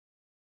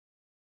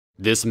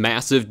This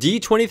massive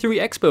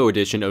D23 Expo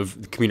edition of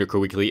Communicore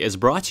Weekly is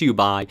brought to you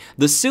by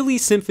the Silly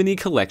Symphony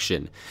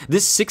Collection.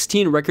 This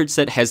 16-record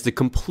set has the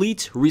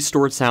complete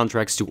restored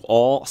soundtracks to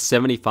all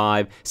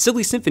 75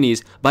 Silly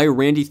Symphonies by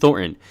Randy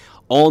Thornton.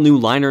 All new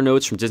liner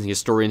notes from Disney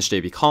historians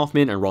J.B.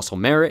 Kaufman and Russell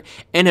Merritt,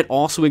 and it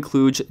also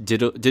includes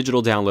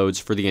digital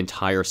downloads for the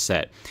entire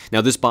set.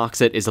 Now, this box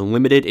set is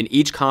limited, and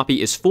each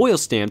copy is foil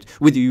stamped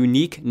with a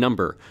unique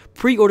number.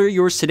 Pre-order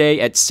yours today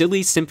at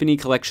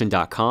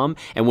SillySymphonyCollection.com,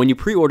 and when you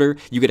pre-order,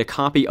 you get a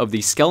copy of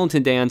the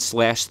Skeleton Dance /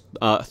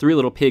 Three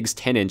Little Pigs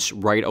 10-inch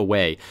right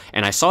away.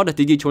 And I saw it at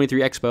the D23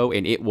 Expo,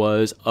 and it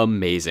was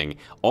amazing.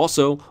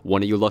 Also,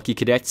 one of you lucky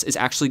cadets is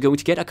actually going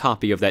to get a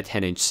copy of that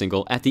 10-inch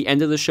single at the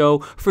end of the show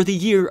for the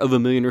Year of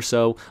a Million or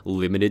So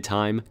limited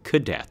time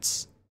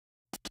cadets.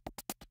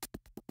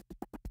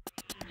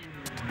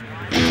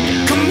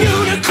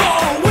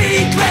 Communicore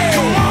Weekly.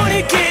 Come on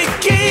and get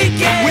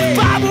geeky with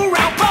Bob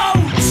around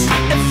boats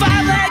and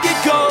five-legged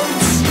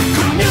goats.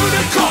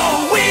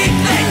 Communicore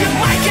Weekly. You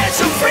might get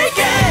some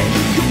freaking.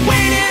 You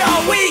waited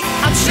all week.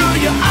 I'm sure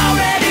you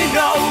already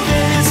know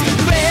this.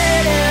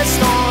 Greatest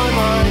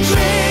online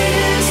show.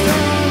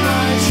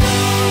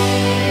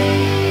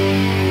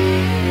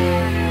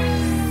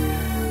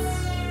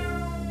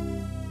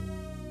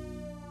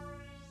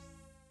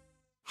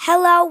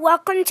 Hello,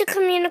 welcome to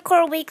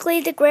Communicore Weekly,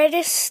 the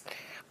greatest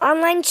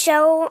online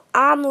show.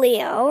 I'm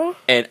Leo.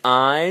 And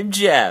I'm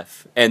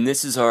Jeff. And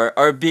this is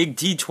our big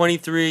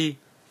D23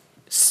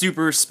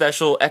 super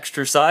special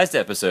extra sized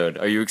episode.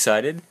 Are you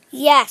excited?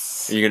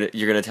 Yes. You're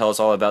gonna tell us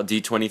all about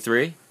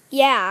D23?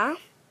 Yeah.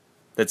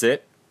 That's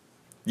it?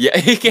 Yeah,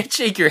 you can't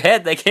shake your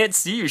head. They can't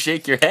see you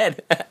shake your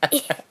head.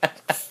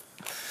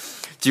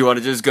 Do you want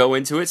to just go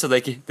into it so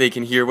they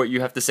can hear what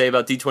you have to say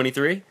about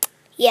D23?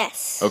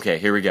 Yes. Okay,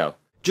 here we go.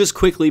 Just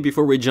quickly,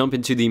 before we jump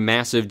into the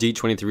massive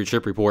D23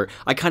 trip report,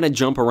 I kind of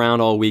jump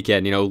around all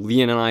weekend. You know,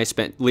 Leo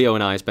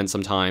and I spent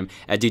some time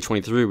at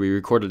D23. We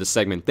recorded a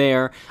segment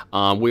there.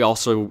 We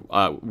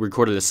also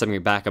recorded a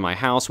segment back at my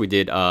house. We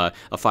did a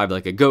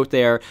Five-Legged Goat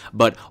there.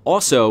 But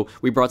also,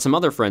 we brought some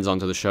other friends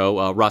onto the show,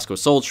 Rossco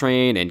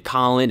SoleTrain and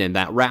Colin and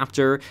that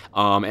Raptor.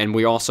 And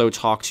we also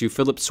talked to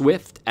Phillip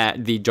Swift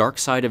at the Dark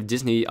Side of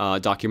Disney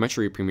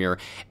documentary premiere.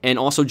 And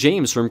also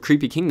James from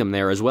Creepy Kingdom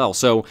there as well.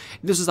 So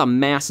this is a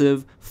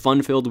massive,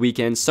 fun-filled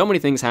weekend. So many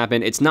things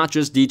happen. It's not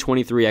just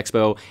D23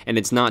 Expo, and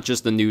it's not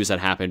just the news that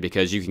happened,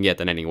 because you can get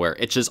that anywhere.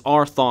 It's just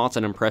our thoughts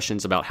and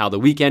impressions about how the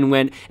weekend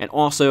went, and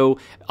also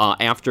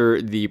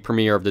after the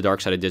premiere of the Dark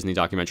Side of Disney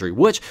documentary,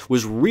 which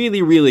was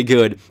really, really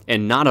good,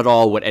 and not at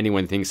all what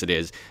anyone thinks it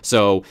is.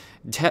 So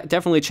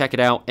definitely check it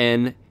out.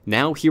 And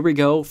now here we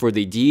go for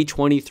the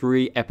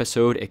D23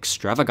 episode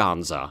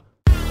extravaganza.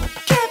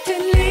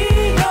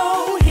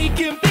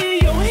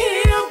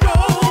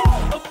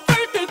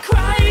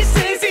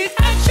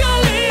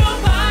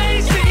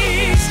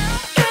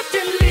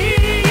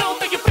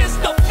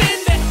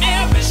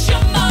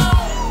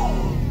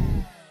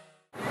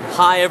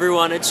 Hi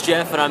everyone, it's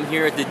Jeff, and I'm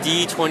here at the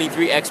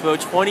D23 Expo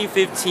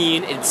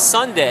 2015. It's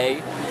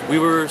Sunday. We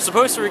were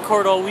supposed to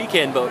record all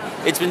weekend, but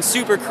it's been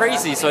super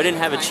crazy, so I didn't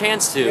have a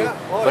chance to.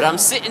 But I'm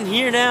sitting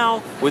here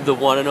now with the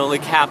one and only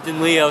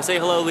Captain Leo. Say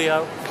hello,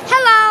 Leo.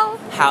 Hello.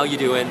 How you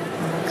doing?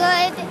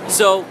 Good.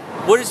 So,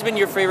 what has been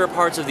your favorite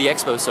parts of the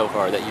Expo so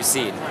far that you've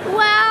seen?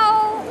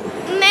 Well,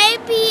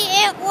 maybe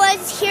it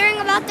was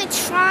hearing about the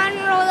Tron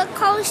roller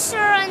coaster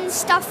and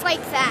stuff like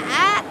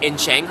that. In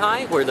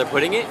Shanghai, where they're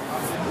putting it?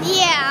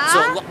 Yeah.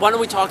 So why don't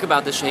we talk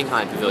about the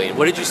Shanghai Pavilion?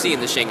 What did you see in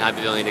the Shanghai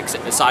Pavilion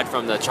aside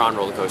from the Tron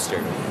roller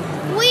coaster?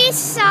 We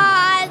saw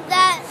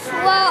that,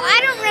 well,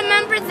 I don't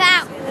remember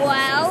that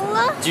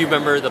well. Do you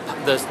remember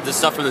the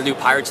stuff from the new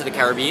Pirates of the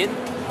Caribbean?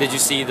 Did you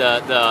see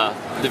the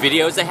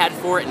videos they had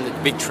for it and the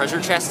big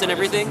treasure chest and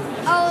everything?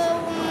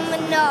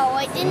 No,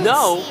 I didn't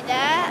see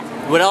that.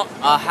 What else?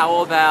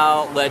 How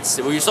about, let's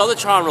see, well, you saw the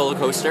Tron roller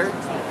coaster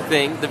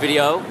thing, the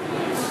video.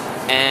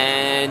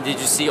 And did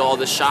you see all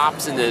the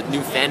shops and the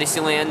new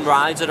Fantasyland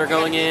rides that are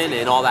going in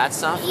and all that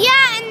stuff?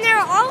 Yeah, and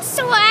they're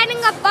also adding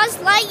a Buzz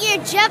Lightyear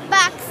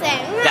jetpack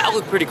thing. That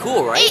looked pretty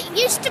cool, right? It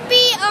used to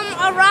be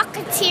a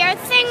Rocketeer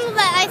thing,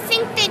 but I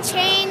think they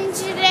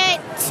changed it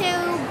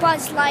to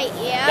Buzz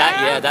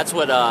Lightyear. That's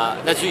what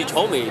you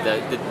told me.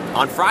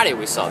 On Friday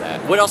we saw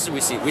that. What else did we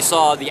see? We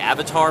saw the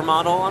Avatar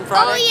model on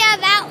Friday. Oh yeah,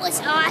 that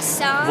was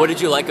awesome. What did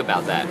you like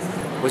about that?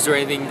 Was there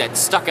anything that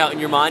stuck out in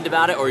your mind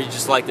about it, or you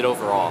just liked it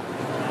overall?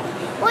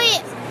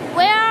 Wait,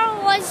 where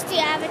was the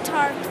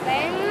Avatar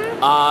thing?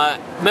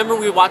 Remember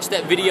we watched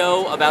that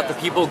video about the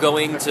people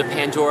going to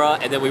Pandora,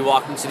 and then we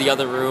walked into the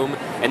other room,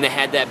 and they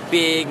had that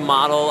big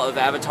model of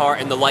Avatar,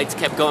 and the lights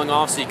kept going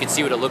off so you could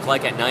see what it looked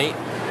like at night?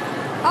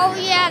 Oh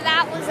yeah,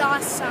 that was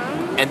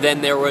awesome. And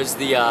then there was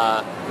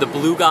the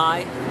blue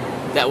guy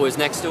that was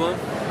next to him.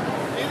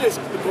 You just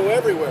go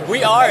everywhere.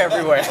 We are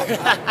everywhere.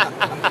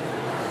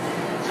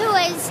 Who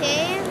is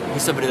he?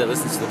 He's somebody that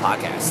listens to the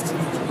podcast.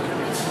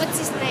 What's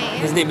his name?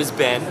 His name is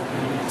Ben.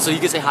 So you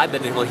can say hi,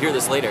 Ben, and he'll hear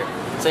this later.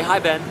 Say hi,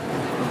 Ben.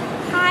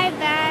 Hi,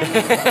 Ben.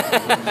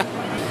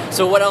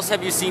 So what else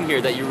have you seen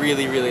here that you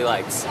really, really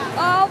liked?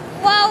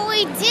 Well,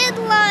 we did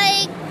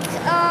like,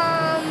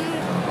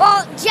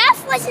 well,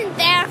 Jeff wasn't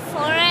there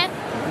for it,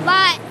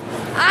 but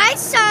I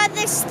saw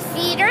this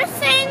theater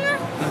thing,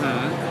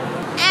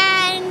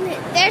 and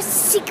there's a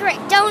secret,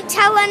 don't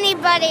tell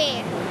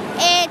anybody.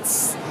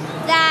 It's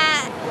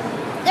that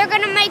they're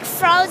gonna make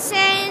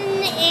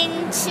Frozen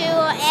into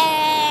a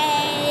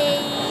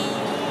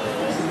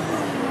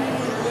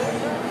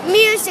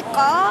musical.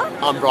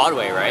 On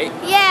Broadway, right?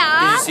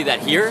 Yeah. Did you see that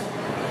here?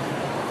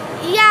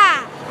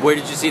 Yeah. Where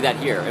did you see that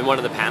here? In one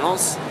of the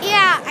panels?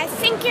 Yeah, I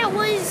think it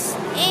was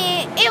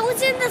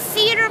in the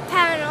theater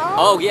panel.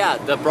 Oh yeah,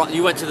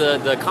 you went to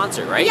the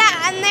concert, right?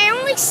 Yeah, and they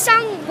only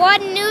sung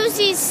one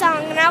Newsies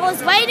song, and I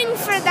was waiting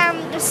for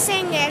them to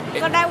sing it,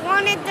 but I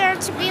wanted there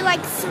to be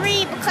like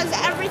 3 because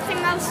everything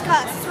else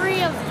got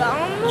 3 of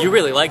them. You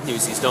really like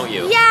Newsies, don't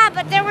you? Yeah,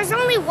 but there was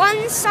only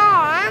one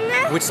song.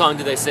 Which song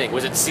did they sing?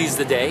 Was it Seize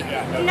the Day?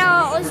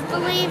 No, it was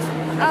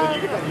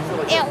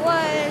it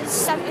was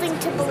Something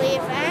to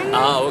Believe in.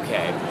 Oh,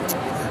 okay.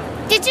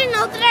 Did you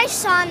know that I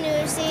saw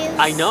Newsies?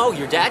 I know,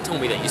 your dad told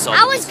me that you saw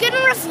I was Newsies.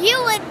 gonna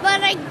review it,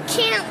 but I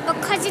can't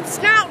because it's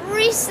not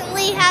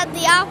recently had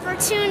the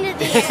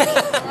opportunity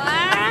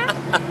anymore.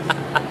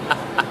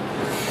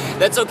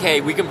 That's okay,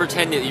 we can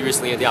pretend that you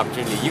recently had the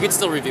opportunity. You can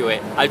still review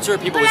it. I'm sure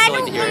people But would I still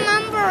like don't to hear it.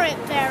 remember it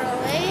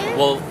barely.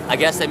 Well, I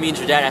guess that means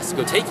your dad has to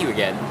go take you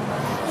again.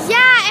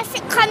 Yeah, if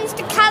it comes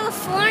to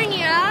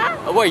California.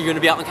 Oh, what, are you going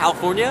to be out in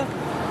California?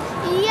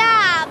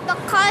 Yeah,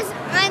 because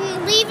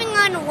I'm leaving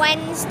on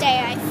Wednesday,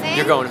 I think.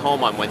 You're going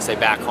home on Wednesday,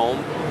 back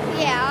home?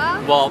 Yeah.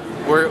 Well,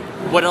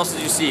 what else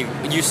did you see?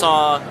 You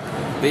saw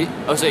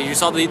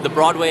the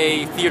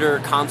Broadway theater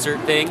concert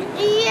thing?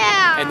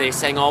 Yeah. And they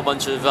sang all a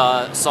bunch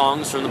of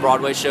songs from the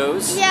Broadway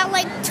shows? Yeah,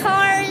 like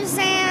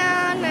Tarzan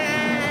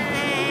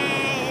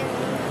and...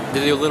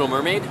 Did they do Little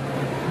Mermaid?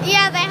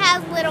 Yeah, they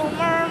have Little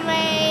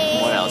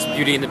Mermaid. What else?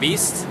 Beauty and the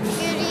Beast?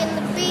 Beauty and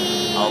the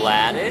Beast.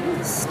 Aladdin?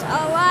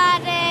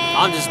 Aladdin.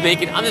 I'm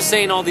just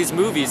saying all these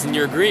movies and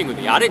you're agreeing with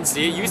me. I didn't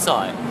see it, you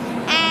saw it.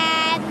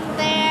 And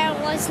there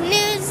was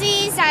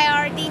Newsies, I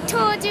already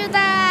told you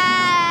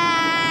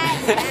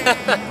that.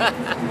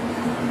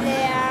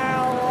 There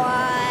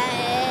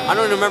was... I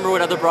don't remember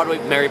what other Broadway...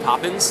 Mary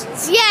Poppins?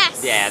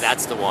 Yes. Yeah,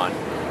 that's the one.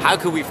 How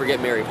could we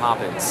forget Mary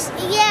Poppins?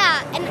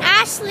 Yeah, and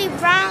Ashley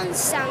Brown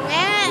sung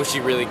it. Was she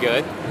really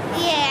good?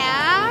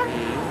 Yeah.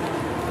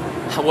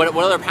 What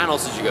other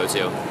panels did you go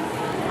to?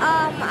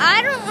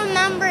 I don't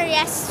remember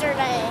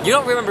yesterday. You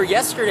don't remember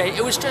yesterday?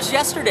 It was just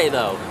yesterday,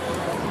 though.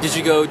 Did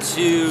you go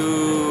to...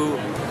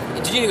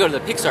 You didn't go to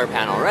the Pixar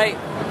panel, right?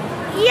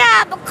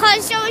 Yeah,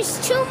 because there was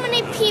too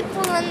many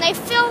people and they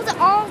filled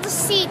all the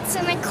seats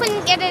and I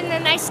couldn't get in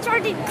and I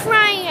started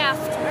crying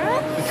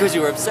after. Because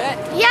you were upset?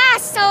 Yeah,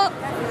 so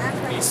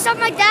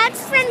my dad's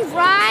friend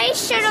Rye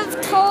should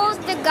have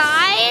told the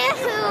guy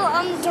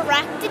who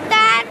directed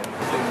that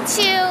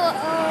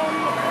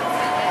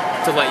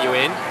To let you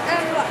in?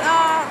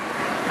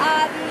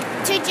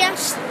 to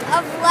just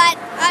let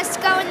us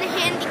go in the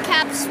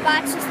handicapped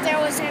spots if there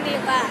was any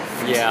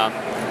left. Yeah.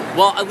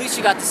 Well, at least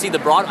you got to see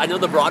I know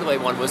the Broadway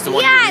one was the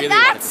one you really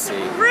wanted to see. Yeah,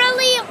 that's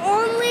really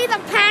only the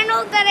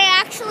panel that I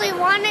actually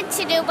wanted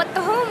to do, but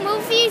the whole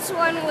movies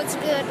one was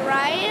good,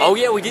 right? Oh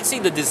yeah, we did see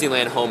the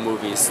Disneyland home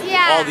movies.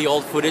 Yeah. All the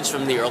old footage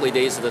from the early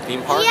days of the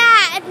theme park.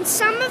 Yeah, and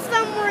some of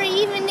them were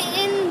even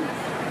in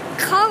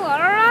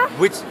color.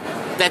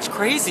 That's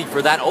crazy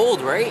for that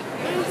old, right?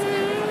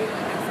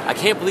 I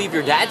can't believe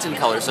your dad's in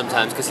color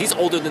sometimes because he's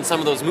older than some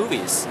of those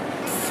movies.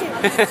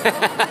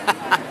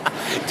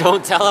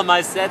 Don't tell him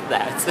I said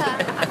that.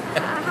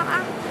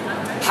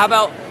 How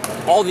about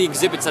all the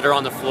exhibits that are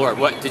on the floor?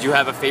 Did you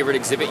have a favorite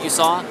exhibit you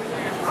saw?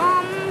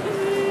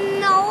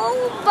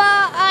 No,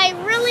 but I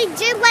really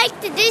did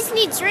like the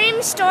Disney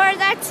Dream Store.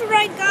 That's where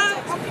I got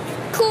a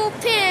cool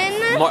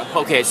pin.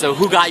 Okay, so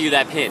who got you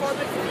that pin?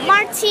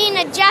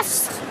 Martina,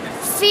 Jeff's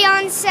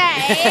fiance.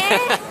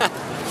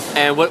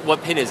 And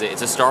what pin is it?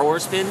 It's a Star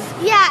Wars pin?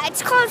 Yeah,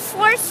 it's called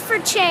Force for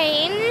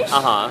Change.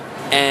 Uh-huh.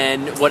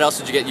 And what else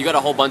did you get? You got a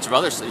whole bunch of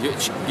other stuff.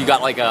 You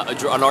got like an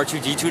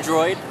R2-D2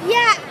 droid?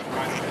 Yeah,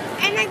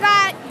 and I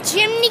got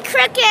Jiminy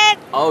Cricket.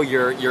 Oh,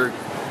 your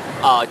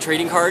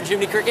trading card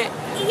Jiminy Cricket?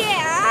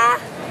 Yeah.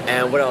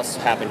 And what else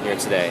happened here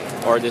today?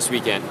 Or this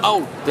weekend?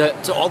 Oh,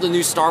 so all the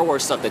new Star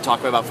Wars stuff they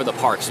talk about for the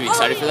parks. Are you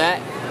excited for that?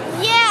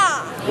 Yeah.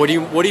 What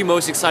are you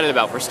most excited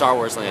about for Star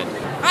Wars Land?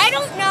 I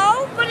don't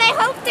know, but I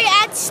hope they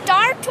add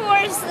Star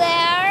Tours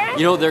there.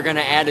 You know they're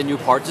gonna add a new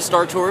part to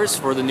Star Tours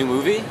for the new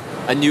movie?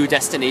 A new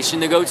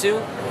destination to go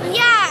to?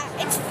 Yeah,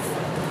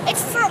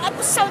 it's for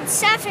episode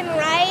 7,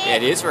 right? Yeah,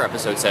 it is for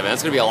episode 7.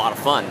 That's gonna be a lot of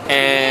fun.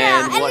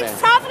 Yeah, And and what it's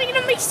else? probably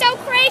gonna be so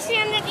crazy,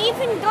 and it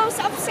even goes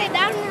upside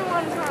down in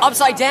one part.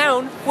 Upside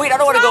down? Wait, I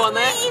don't want to go on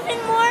that. Even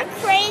more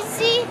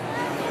crazy.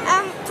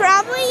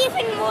 Probably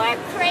even more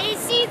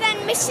crazy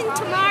than Mission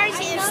to Mars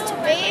used to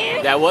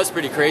be. That was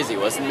pretty crazy,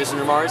 wasn't Mission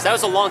to Mars? That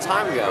was a long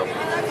time ago.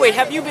 Wait,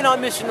 have you been on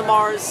Mission to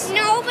Mars?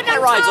 No, but That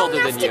I'm ride's tall older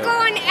enough than to you. go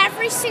on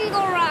every single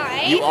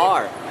ride. You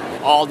are.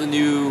 all the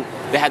new.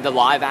 They had the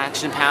live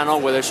action panel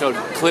where they showed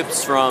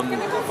clips from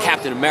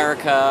Captain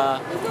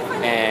America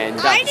and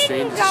Doctor I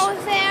Strange. didn't go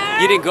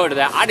there. You didn't go to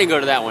that. I didn't go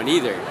to that one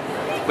either.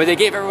 But they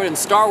gave everyone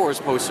Star Wars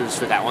posters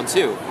for that one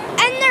too.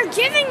 And they're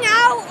giving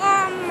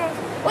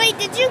out, wait,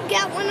 did you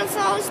get one of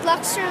those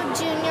Luxor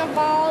Junior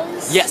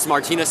balls? Yes,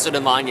 Martina stood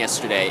in line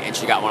yesterday and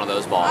she got one of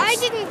those balls. I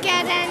didn't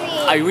get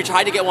any. We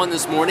tried to get one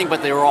this morning,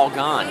 but they were all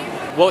gone.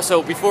 Well,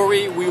 so before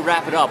we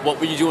wrap it up, what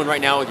were you doing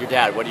right now with your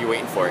dad? What are you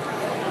waiting for?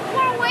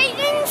 We're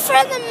waiting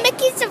for the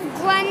Mickey's of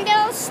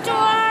Glendale store.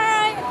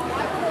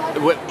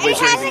 It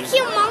has a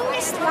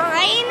humongous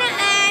line,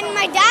 and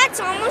my dad's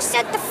almost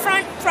at the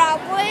front,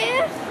 probably.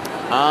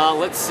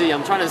 Let's see.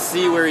 I'm trying to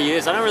see where he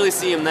is. I don't really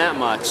see him that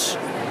much.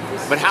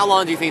 But how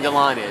long do you think the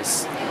line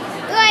is?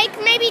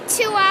 Like maybe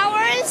 2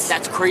 hours.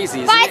 That's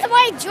crazy, isn't By it? the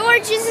way,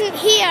 George isn't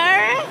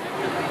here.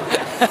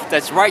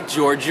 That's right,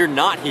 George. You're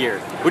not here.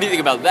 What do you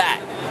think about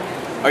that?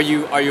 Are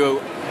you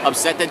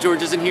upset that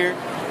George isn't here?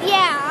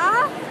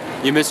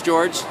 Yeah. You miss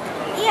George?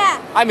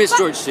 Yeah. I miss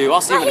George too.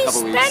 I'll see him in a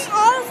couple weeks.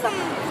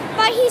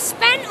 But he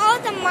spent all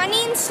the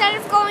money instead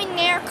of going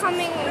there,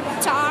 coming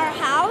to our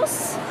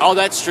house. Oh,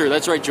 that's true.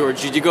 That's right,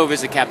 George. You did go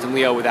visit Captain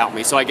Leo without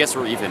me, so I guess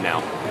we're even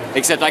now.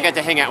 Except I got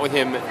to hang out with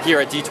him here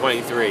at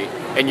D23,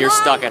 and you're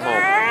stuck at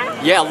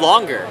home. Yeah,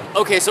 longer.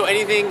 Okay, so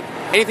anything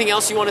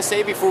else you want to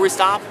say before we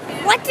stop?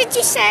 What did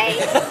you say?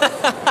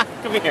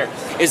 Come here.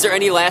 Is there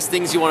any last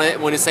things you want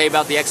to say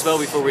about the expo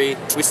before we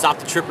stop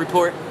the trip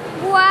report?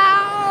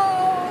 Wow.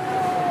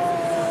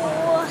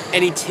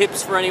 Any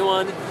tips for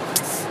anyone?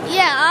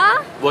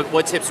 Yeah.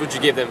 What tips would you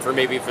give them for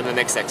maybe for the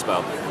next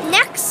expo?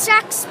 Next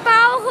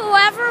expo,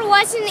 whoever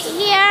wasn't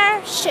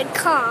here should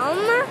come.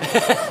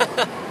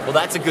 Well,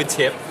 that's a good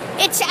tip.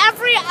 It's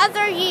every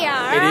other year.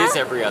 It is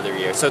every other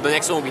year. So the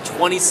next one will be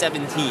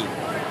 2017.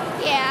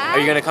 Yeah. Are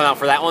you going to come out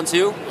for that one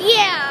too?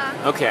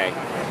 Yeah. Okay.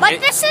 But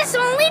this is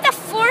only the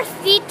 4th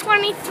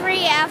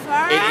D23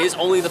 ever. It is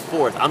only the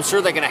 4th. I'm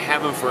sure they're going to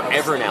have them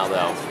forever now,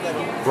 though.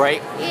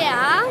 Right?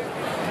 Yeah.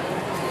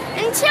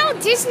 Until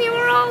Disney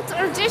World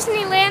or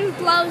Disneyland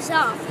blows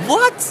up.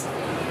 What?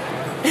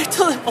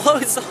 Until it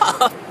blows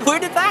up? Where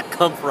did that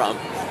come from?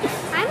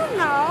 I don't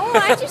know.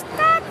 I just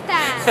thought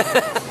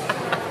that.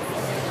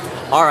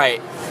 All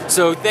right.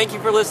 So thank you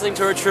for listening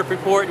to our trip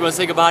report. You want to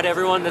say goodbye to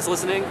everyone that's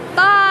listening?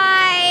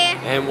 Bye.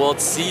 And we'll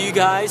see you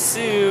guys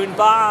soon.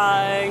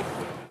 Bye.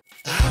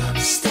 Hop,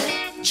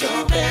 step,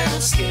 jump,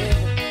 and skip.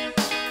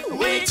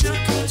 We took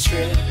a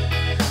trip,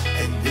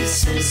 and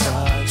this is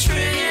our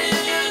trip.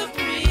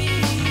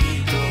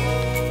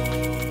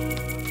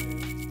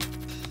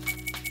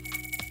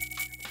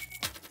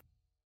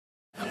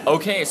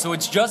 Okay, so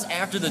it's just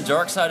after the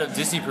Dark Side of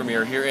Disney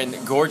premiere here in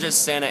gorgeous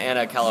Santa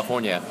Ana,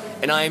 California.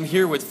 And I am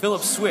here with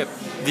Phillip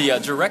Swift, the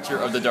director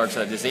of the Dark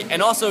Side of Disney,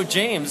 and also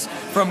James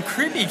from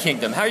Creepy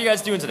Kingdom. How are you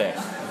guys doing today?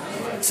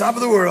 Top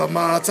of the world,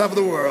 Ma. Top of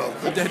the world.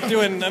 We're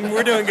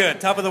doing good.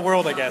 Top of the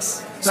world, I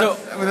guess. So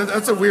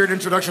That's a weird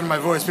introduction to my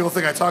voice. People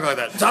think I talk like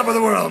that. Top of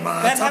the world,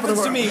 Ma. That Top of the happens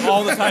to world. me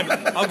all the time.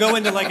 I'll go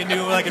into like a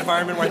new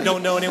environment where I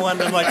don't know anyone,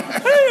 and I'm like,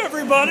 "Hey,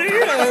 everybody!"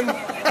 And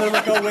I'm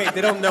like, "Oh wait,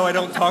 they don't know I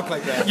don't talk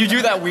like that." you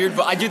do that weird,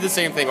 but I do the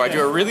same thing where I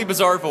do a really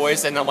bizarre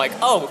voice, and I'm like,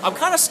 oh, I'm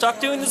kind of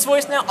stuck doing this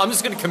voice now. I'm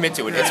just gonna commit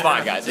to it. It's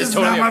fine, guys. This It's is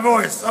totally not my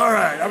voice. All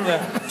right. I'm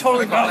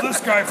Totally follow this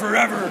guy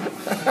forever.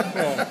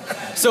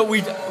 So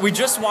we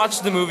just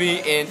watched the movie,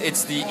 and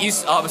it's the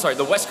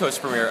the West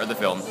Coast premiere of the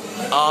film.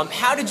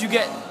 How did you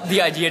get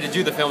the idea to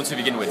do the film to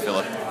begin with,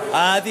 Phillip?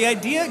 The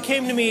idea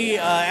came to me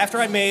after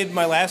I made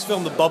my last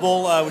film, The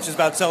Bubble, which is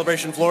about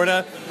Celebration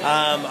Florida.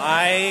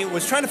 I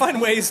was trying to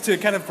find ways to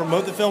kind of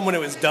promote the film when it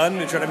was done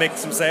and try to make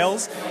some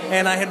sales.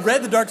 And I had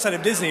read The Dark Side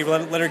of Disney,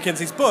 Leonard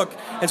Kinsey's book,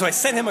 and so I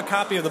sent him a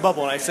copy of The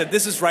Bubble, and I said,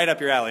 "This is right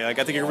up your alley. Like,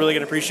 I think you're really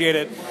going to appreciate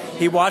it."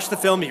 He watched the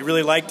film, he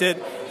really liked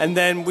it, and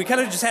then we kind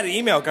of just had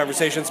email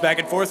conversations back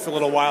and forth for a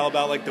little while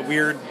about like the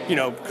weird,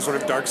 sort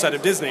of dark side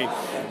of Disney.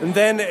 And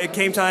then it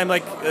came time, I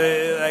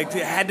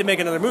had to make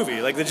another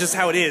movie. Like, that's just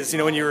how it is,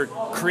 when you're a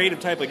creative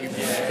type,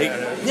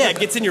 it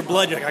gets in your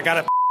blood. You're like, I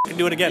gotta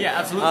do it again. Yeah,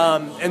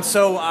 absolutely. And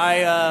so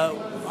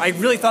I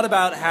really thought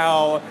about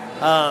how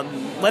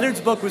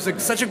Leonard's book was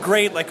such a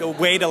great a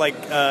way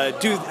to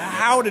do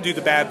how to do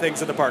the bad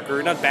things at the park,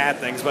 or not bad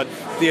things, but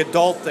the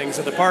adult things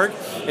at the park.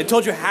 It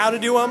told you how to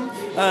do them,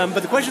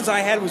 but the questions I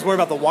had was more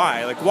about the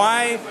why. Like,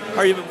 why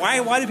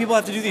do people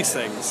have to do these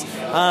things?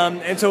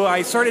 And so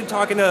I started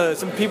talking to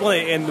some people,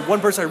 and one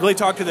person I really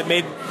talked to that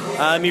made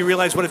me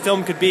realize what a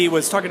film could be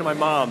was talking to my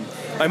mom.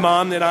 My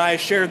mom and I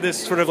shared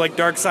this sort of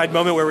dark side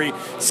moment where we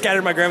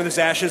scattered my grandmother's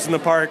ashes in the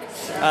park,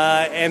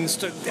 and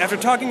after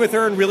talking with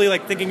her and really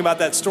thinking about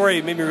that story,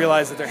 it made me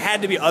realize that there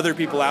had to be other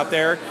people out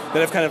there that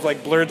have kind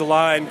of blurred the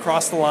line,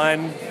 crossed the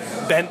line,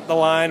 bent the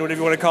line, whatever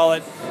you want to call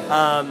it.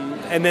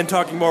 And then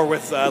talking more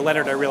with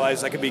Leonard, I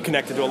realized I could be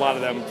connected to a lot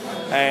of them.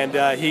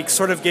 And he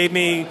sort of gave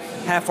me,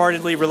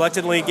 half-heartedly,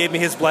 reluctantly, gave me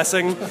his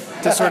blessing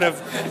to sort of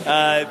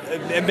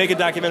make a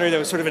documentary that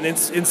was sort of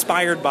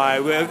inspired by.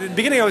 At the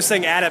beginning I was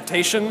saying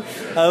adaptation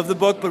of the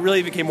book, but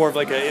really it became more of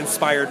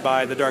inspired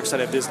by The Dark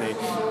Side of Disney.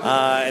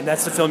 And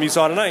that's the film you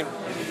saw tonight.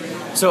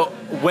 So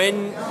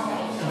when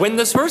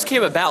this first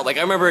came about, like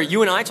I remember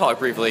you and I talked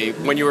briefly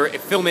when you were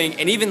filming,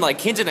 and even like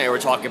Kent and I were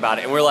talking about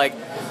it, and we're like,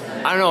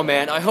 I don't know,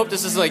 man. I hope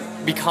this doesn't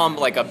like become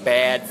like a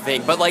bad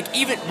thing. But like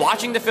even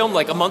watching the film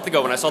like a month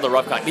ago when I saw the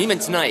rough cut, and even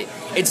tonight,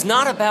 it's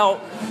not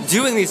about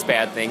doing these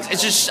bad things.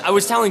 It's just, I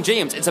was telling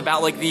James, it's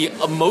about like the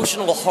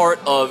emotional heart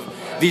of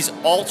these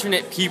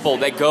alternate people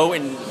that go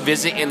and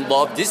visit and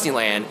love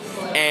Disneyland.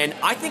 And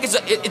I think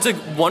it's a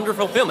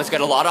wonderful film. It's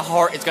got a lot of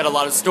heart. It's got a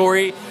lot of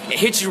story. It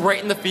hits you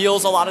right in the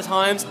feels a lot of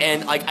times.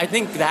 And like I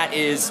think that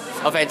is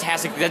a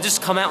fantastic. Did that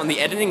just come out in the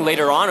editing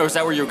later on, or is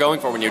that where you're going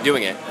for when you're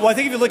doing it? Well, I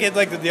think if you look at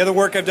like the other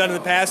work I've done in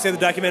the past, the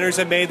other documentaries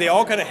I've made, they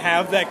all kind of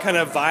have that kind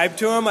of vibe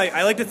to them.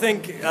 I like to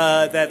think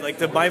that like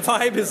my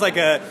vibe is like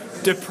a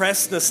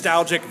depressed,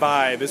 nostalgic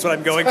vibe is what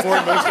I'm going for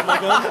in most of my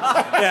films.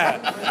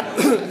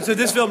 Yeah. So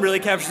this film really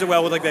captures it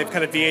well with like that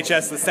kind of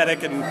VHS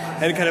aesthetic and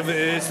kind of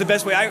it's the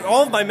best way.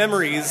 All of my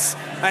memories.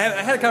 I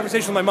had a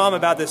conversation with my mom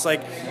about this.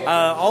 Like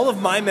all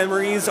of my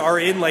memories are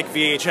in like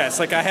VHS.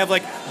 Like I have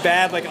like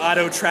bad like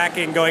auto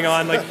tracking going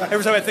on. Like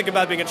every time I think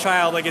about being a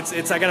child, like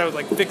it's I gotta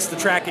like fix the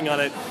tracking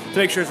on it to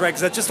make sure it's right because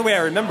that's just the way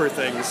I remember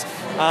things.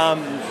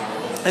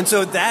 And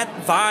so that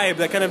vibe,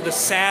 that kind of the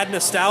sad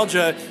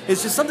nostalgia,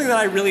 is just something that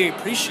I really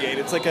appreciate.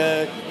 It's like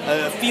a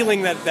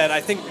feeling that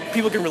I think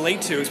people can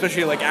relate to,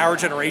 especially like our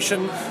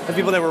generation of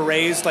people that were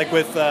raised like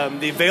with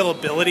the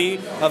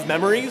availability of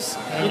memories.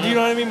 Do you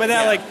know what I mean by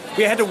that? Yeah. Like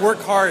we had to work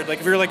hard.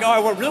 Like if we were like, oh,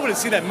 I really want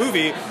to see that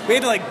movie, we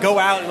had to like go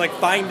out and like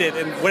find it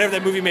and whatever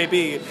that movie may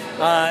be,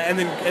 and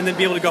then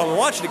be able to go home and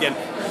watch it again.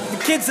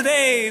 These kids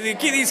today, they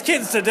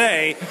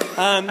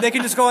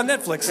can just go on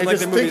Netflix and they like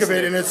just the movies. think of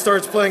it and it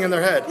starts playing in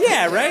their head.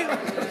 Yeah,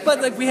 right.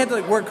 But like we had to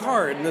like work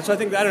hard, and so I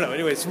think I don't know.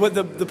 Anyways, what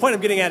the point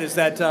I'm getting at is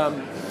that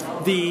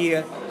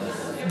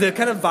the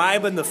kind of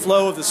vibe and the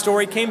flow of the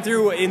story came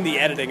through in the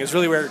editing is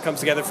really where it comes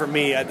together for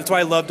me. That's why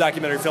I love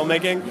documentary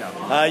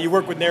filmmaking. You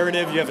work with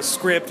narrative, you have a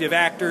script, you have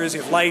actors,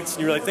 you have lights,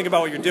 and you really think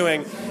about what you're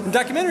doing. In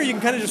documentary, you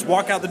can kind of just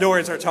walk out the door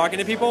and start talking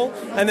to people,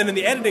 and then in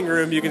the editing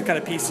room, you can kind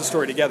of piece the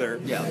story together.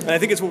 Yeah. And I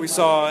think it's what we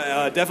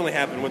saw definitely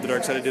happen with The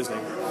Dark Side of Disney.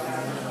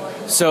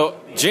 So,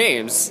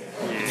 James,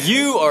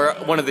 you are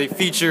one of the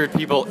featured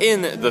people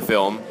in the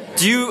film.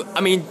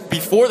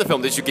 Before the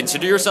film, did you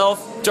consider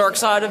yourself Dark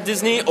Side of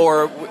Disney,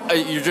 or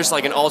you're just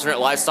like an alternate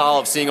lifestyle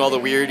of seeing all the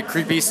weird,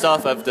 creepy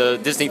stuff of the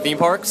Disney theme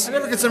parks? I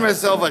never consider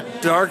myself a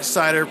dark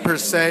sider per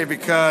se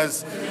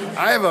because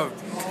I have a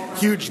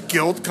huge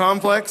guilt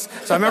complex.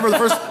 So I remember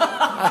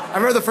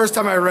the first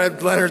time I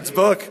read Leonard's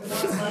book,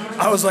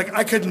 I was like,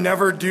 I could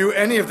never do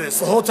any of this.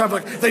 The whole time,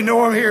 like, they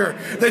know I'm here.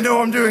 They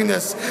know I'm doing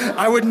this.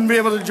 I wouldn't be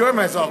able to enjoy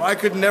myself. I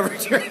could never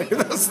do any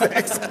of those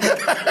things.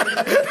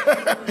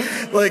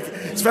 Like,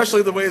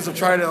 especially the ways of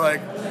trying to,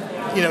 like,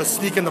 you know,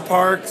 sneak in the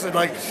parks and,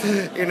 like,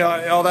 you know,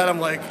 all that.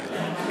 I'm like,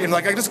 you know,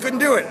 like, I just couldn't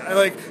do it.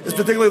 It's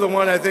particularly the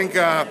one I think,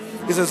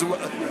 he says,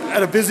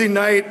 at a busy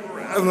night,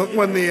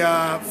 when the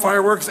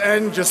fireworks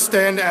end, just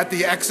stand at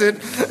the exit.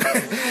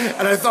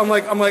 And I was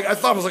like,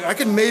 I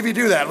can maybe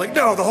do that. Like,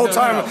 no, the whole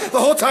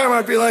time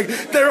I'd be like,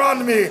 they're on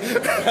to me.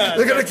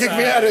 They're gonna kick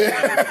me out of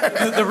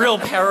here. The real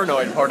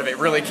paranoid part of it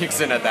really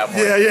kicks in at that point.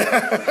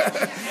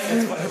 Yeah.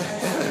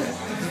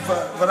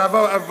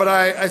 What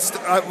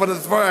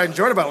I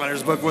enjoyed about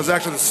Leonard's book was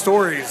actually the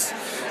stories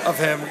of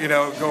him, you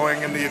know,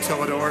 going in the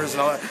utilidors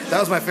and all that.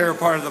 That was my favorite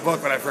part of the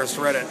book when I first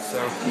read it.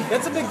 So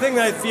that's a big thing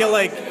that I feel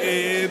like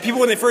people,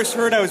 when they first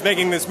heard I was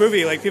making this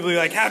movie, like people would be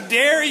like, how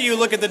dare you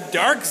look at the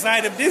dark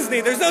side of Disney?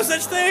 There's no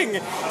such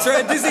thing.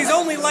 So Disney's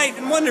only light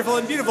and wonderful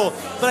and beautiful.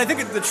 But I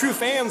think the true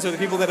fans are the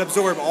people that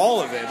absorb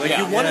all of it. Like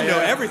you want to know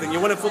everything. You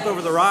want to flip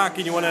over the rock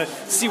and you want to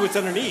see what's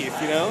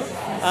underneath, you know?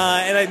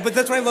 But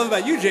that's what I love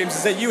about you, James,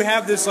 is that you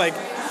have this like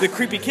the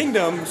Creepy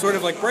Kingdom sort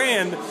of like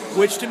brand,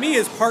 which to me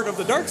is part of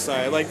the dark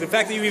side. Like the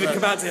fact that you even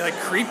come out and say like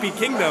Creepy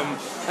Kingdom.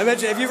 I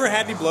imagine, have you ever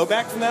had any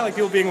blowback from that? Like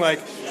people being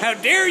like, how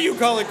dare you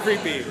call it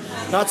creepy?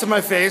 Not to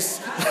my face.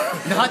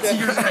 Not to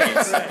your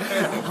face.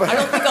 I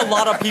don't think a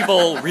lot of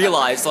people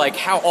realize like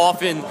how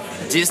often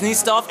Disney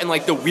stuff and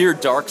like the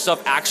weird dark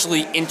stuff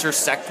actually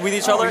intersect with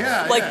each other.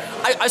 Yeah, like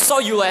I saw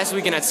you last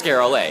weekend at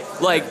Scare LA.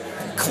 Like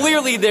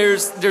clearly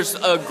there's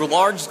a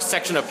large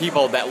section of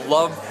people that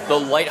love the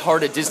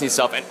lighthearted Disney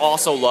stuff and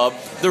also love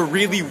the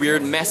really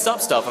weird messed up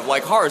stuff of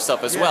like horror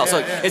stuff as well. So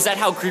is that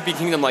how Creepy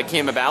Kingdom like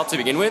came about to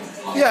begin with?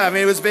 Yeah, I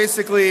mean it was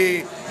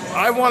basically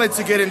I wanted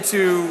to get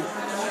into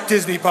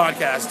Disney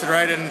podcasts,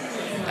 right? And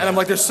I'm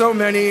like, there's so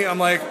many. I'm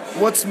like,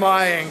 what's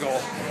my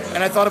angle?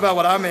 And I thought about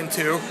what I'm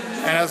into,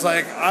 and I was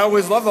like, I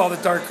always loved all the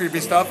dark,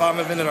 creepy stuff. I'm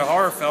into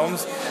horror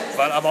films,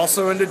 but I'm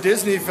also into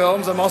Disney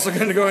films. I'm also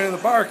going to go into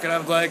the park, and I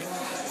was like,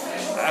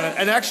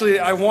 and actually,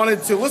 I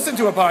wanted to listen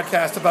to a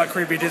podcast about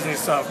creepy Disney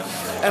stuff,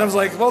 and I was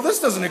like, well, this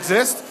doesn't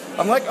exist.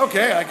 I'm like,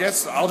 okay, I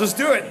guess I'll just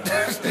do it.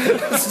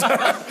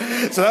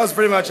 So that was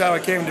pretty much how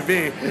it came to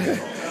be.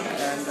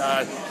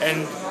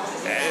 And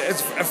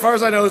as far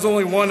as I know, there's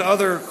only one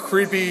other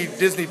creepy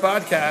Disney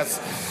podcast.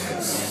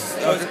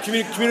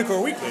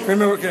 Communicore Weekly.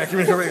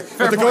 Communicore Weekly.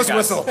 With the ghost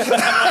whistle.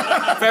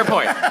 Fair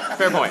point.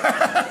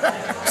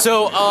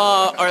 So,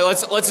 all right,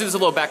 let's do this a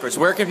little backwards.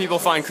 Where can people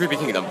find Creepy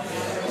Kingdom?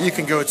 You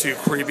can go to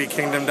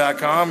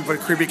creepykingdom.com,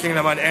 put Creepy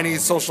Kingdom on any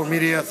social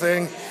media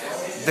thing.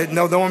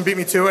 No one beat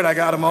me to it. I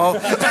got them all.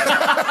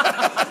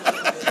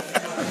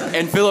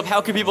 And Phillip,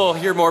 how can people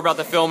hear more about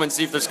the film and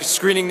see if there's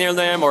screening near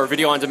them or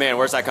video on demand?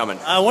 Where's that coming?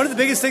 One of the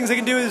biggest things they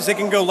can do is they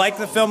can go like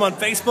the film on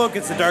Facebook.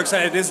 It's The Dark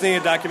Side of Disney, a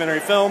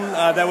documentary film.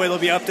 That way they'll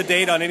be up to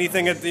date on any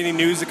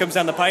news that comes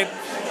down the pipe.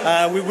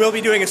 We will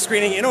be doing a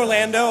screening in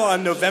Orlando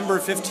on November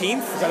 15th.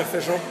 Is that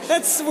official?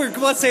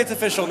 Let's say it's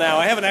official now.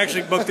 I haven't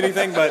actually booked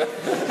anything, but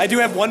I do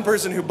have one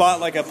person who bought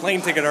like a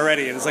plane ticket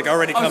already, and it's like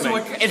already coming. So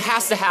it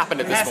has to happen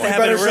at this point. You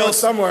better show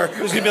somewhere.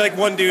 There's gonna be like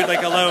one dude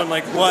like alone,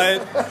 like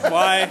what?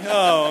 Why?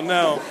 Oh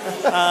no.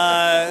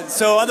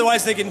 So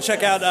otherwise they can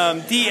check out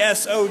DSoD.com.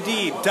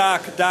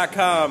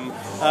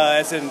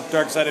 As in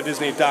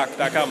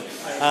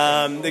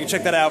darksideofdisney.com. They can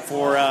check that out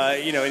for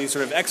any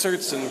sort of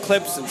excerpts and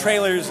clips and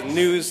trailers and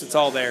news. It's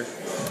all there.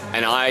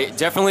 And I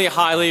definitely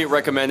highly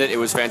recommend it. It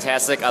was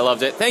fantastic. I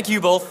loved it. Thank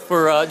you both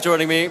for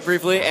joining me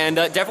briefly. And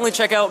definitely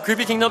check out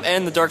Creepy Kingdom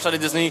and the Dark Side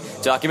of Disney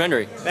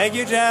documentary. Thank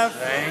you, Jeff.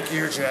 Thank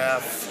you,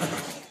 Jeff.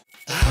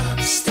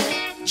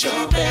 Step,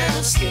 jump,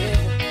 and skip.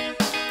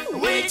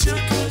 We took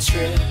a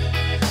trip,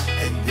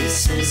 and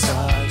this is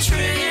our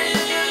trip.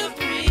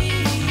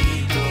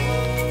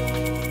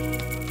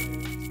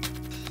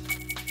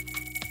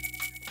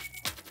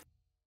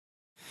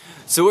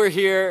 So we're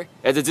here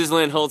at the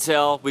Disneyland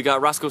Hotel. We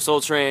got Rossco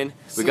SoleTrain,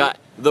 we got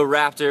the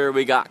Raptor,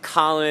 we got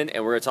Colin,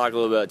 and we're gonna talk a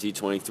little about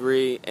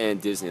D23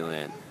 and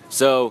Disneyland.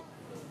 So,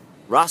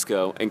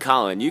 Rossco and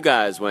Colin, you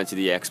guys went to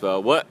the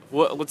expo.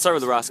 Let's start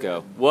with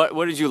Rossco.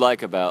 What did you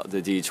like about the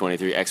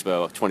D23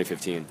 Expo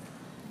 2015?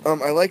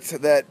 I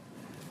liked that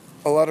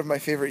a lot of my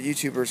favorite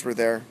YouTubers were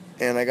there,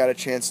 and I got a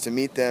chance to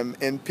meet them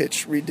and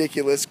pitch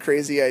ridiculous,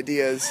 crazy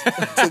ideas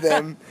to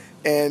them,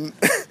 and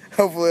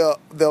hopefully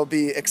they'll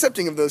be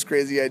accepting of those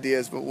crazy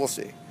ideas, but we'll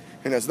see.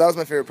 Who knows? That was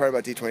my favorite part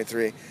about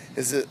D23,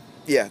 is that,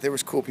 yeah, there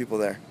was cool people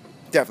there.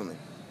 Definitely.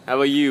 How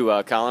about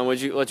you, Colin?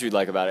 What'd you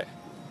like about it?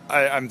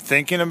 I'm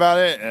thinking about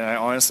it, and I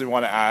honestly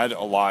want to add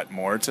a lot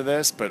more to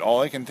this, but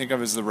all I can think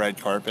of is the red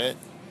carpet.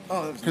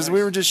 Oh, because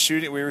nice.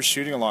 we were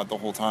shooting a lot the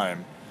whole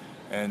time,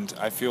 and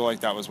I feel like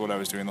that was what I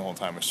was doing the whole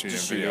time, was shooting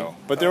video.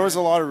 But there was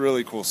a lot of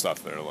really cool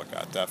stuff there to look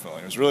at,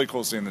 definitely. It was really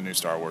cool seeing the new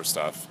Star Wars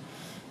stuff,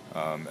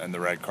 and the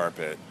red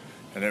carpet.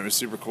 And it was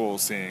super cool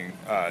seeing,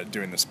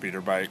 doing the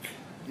speeder bike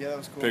that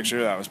was cool.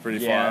 picture. That was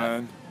pretty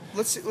fun.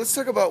 Let's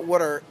talk about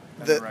what are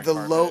the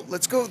low.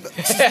 Let's go.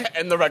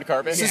 And the red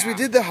carpet. Since we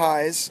did the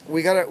highs,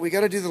 we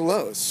gotta do the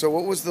lows. So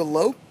what was the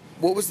low?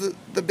 What was the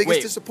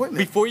biggest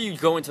disappointment? Before you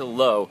go into the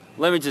low,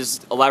 let me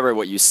just elaborate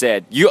what you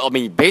said.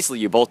 Basically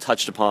you both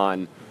touched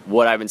upon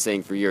what I've been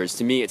saying for years.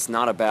 To me, it's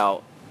not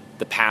about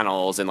the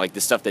panels and like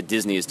the stuff that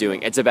Disney is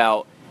doing. It's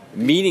about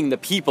meeting the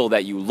people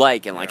that you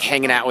like and like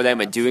hanging out with them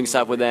and doing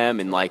stuff with them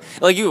and like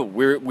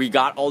we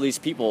got all these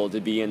people to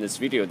be in this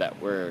video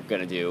that we're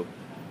gonna do,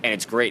 and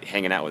it's great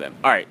hanging out with them.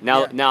 All right,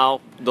 now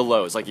the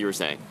lows, like you were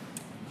saying.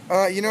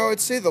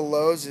 I'd say the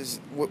lows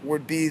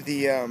would be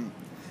the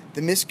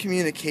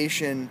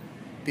miscommunication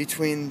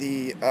between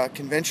the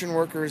convention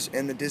workers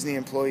and the Disney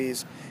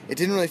employees. It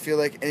didn't really feel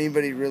like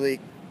anybody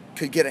really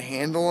could get a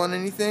handle on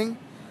anything,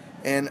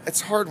 and it's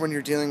hard when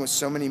you're dealing with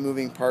so many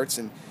moving parts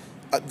and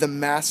the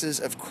masses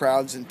of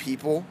crowds and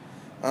people.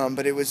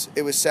 But it was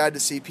sad to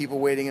see people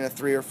waiting in a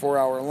 3 or 4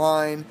 hour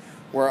line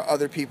where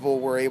other people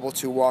were able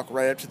to walk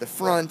right up to the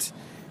front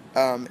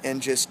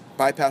and just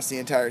bypass the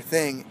entire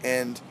thing.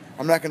 And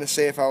I'm not going to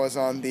say if I was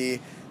on the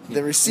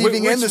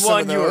receiving end of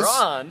some of those, you were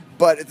on.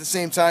 But at the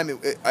same time,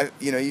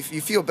 you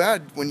feel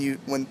bad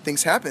when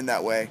things happen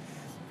that way.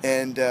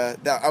 And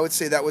I would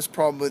say that was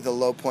probably the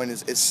low point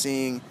is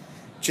seeing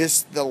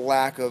just the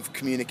lack of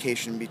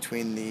communication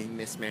between the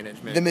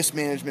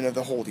mismanagement of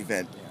the whole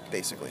event,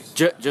 basically.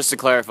 Just to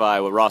clarify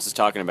what Ross is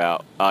talking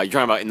about, you're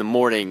talking about in the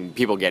morning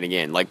people getting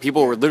in. Like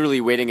people were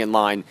literally waiting in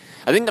line.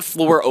 I think the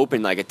floor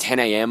opened like at 10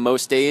 a.m.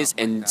 most days,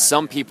 and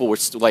some people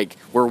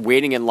were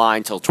waiting in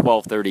line till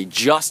 12:30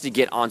 just to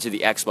get onto the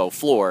expo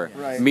floor.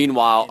 Right.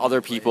 Meanwhile,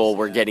 other people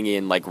were getting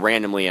in like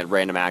randomly at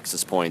random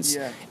access points,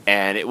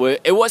 and it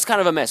was kind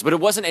of a mess. But it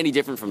wasn't any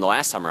different from the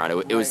last time around.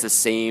 It was the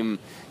same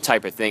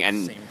type of thing,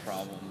 and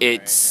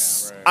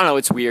it's I don't know,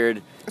 it's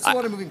weird. It's a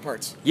lot of moving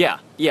parts. Yeah.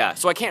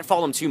 So I can't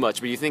follow them too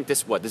much, but you think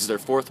this is their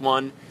fourth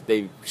one?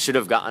 They should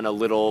have gotten a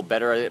little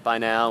better at it by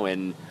now,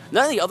 and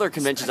none of the other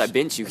conventions I've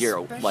been to here,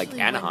 like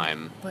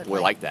Anaheim,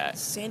 were like that.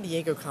 San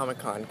Diego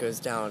Comic-Con goes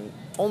down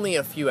only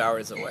a few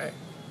hours away.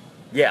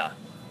 Yeah.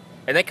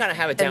 And they kind of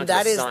have it down to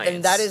a science.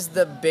 And that is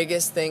the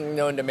biggest thing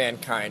known to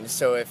mankind.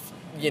 So if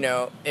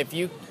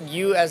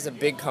you as a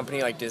big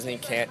company like Disney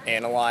can't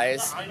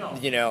analyze,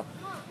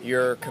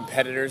 your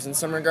competitors in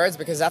some regards,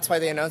 because that's why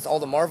they announced all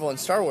the Marvel and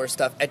Star Wars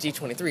stuff at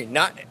D23,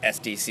 not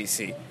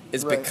SDCC,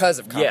 is because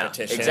of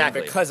competition, exactly.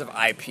 and because of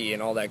IP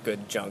and all that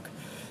good junk.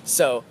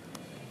 So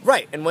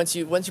Right, and once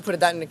you put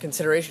that into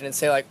consideration and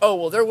say like, oh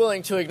well, they're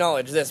willing to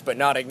acknowledge this, but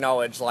not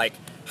acknowledge like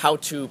how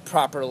to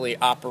properly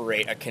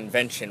operate a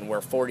convention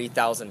where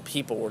 40,000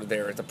 people were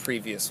there at the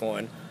previous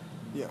one.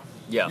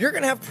 Yeah. You're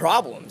gonna have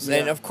problems,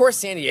 and of course,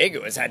 San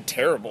Diego has had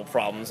terrible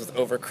problems with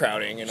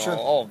overcrowding and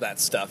all of that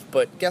stuff.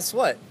 But guess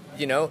what?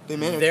 You know,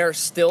 they're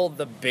still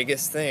the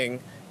biggest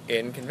thing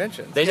in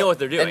conventions. They know what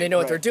they're doing. And they know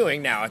what they're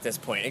doing now at this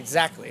point.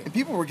 Exactly. And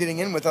people were getting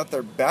in without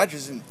their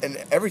badges and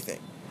everything.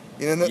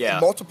 You know,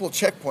 multiple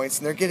checkpoints,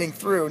 and they're getting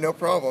through, no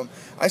problem.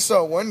 I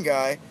saw one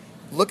guy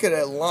look at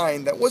a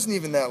line that wasn't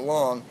even that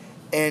long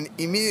and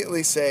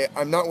immediately say,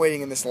 I'm not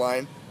waiting in this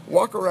line,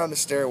 walk around the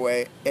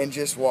stairway, and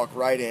just walk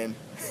right in.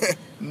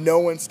 No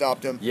one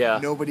stopped him. Yeah.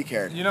 Nobody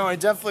cared. You know, I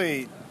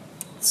definitely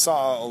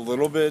saw a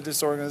little bit of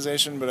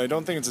disorganization, but I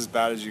don't think it's as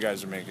bad as you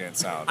guys are making it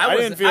sound. I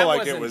didn't feel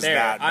like it was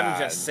that bad. I'm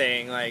just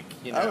saying, like,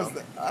 you know.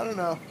 I don't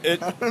know. I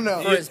don't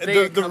know.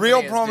 The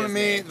real problem to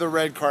me, the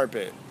red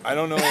carpet. I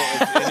don't know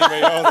if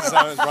anybody else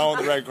has wrong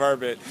with the red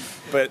carpet,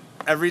 but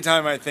every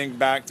time I think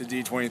back to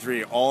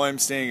D23, all I'm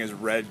seeing is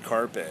red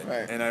carpet.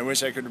 Right. And I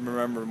wish I could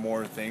remember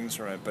more things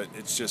from it, but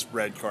it's just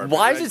red carpet.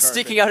 Why red is it carpet.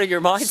 sticking out of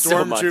your mind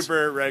so much?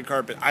 Stormtrooper, red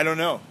carpet. I don't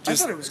know.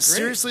 Just I thought it was great.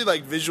 seriously,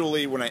 like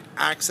visually, when I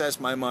access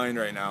my mind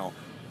right now,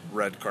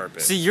 red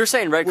carpet. See, you're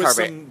saying red with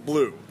carpet. some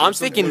blue. I'm With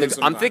some thinking blue I'm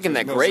sometimes. thinking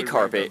that It's gray mostly red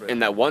carpet in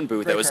that one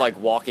booth that was like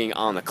walking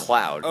on the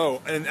cloud.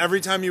 Oh, and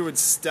every time you would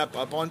step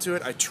up onto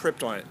it, I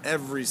tripped on it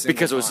every single time.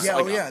 Because it was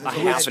like a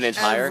half an inch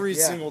higher? Every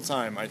single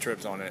time I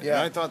tripped on it. Yeah.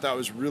 And I thought that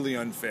was really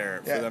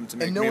unfair for them to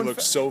make And no me one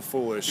look so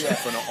foolish in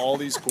front of all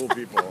these cool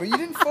people. But you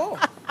didn't fall.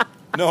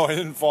 No, I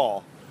didn't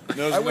fall.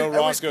 No,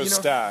 Rossco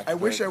stack. I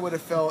wish but- I would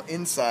have fell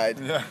inside.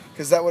 Yeah.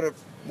 Because that would have.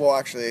 Well,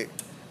 actually,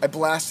 I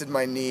blasted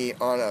my knee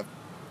on a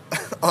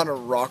on a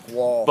rock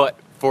wall. But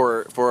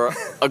for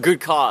a good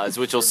cause,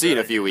 which you'll see in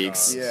a few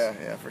weeks.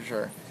 Yeah, for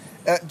sure.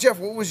 Jeff,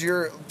 what was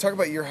talk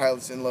about your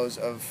highlights and lows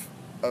of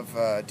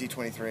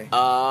D23?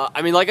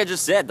 I mean, like I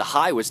just said, the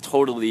high was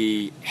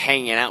totally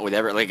hanging out with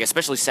everyone. Like,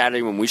 especially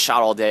Saturday when we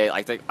shot all day.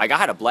 I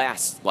had a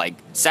blast. Like,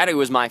 Saturday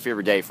was my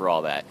favorite day for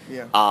all that.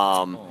 Yeah.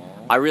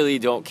 I really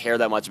don't care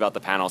that much about the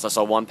panels. I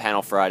saw one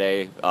panel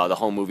Friday, the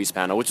home movies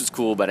panel, which was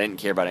cool, but I didn't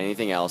care about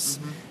anything else.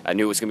 I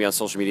knew it was going to be on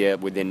social media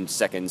within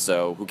seconds,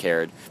 so who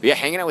cared? But yeah,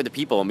 hanging out with the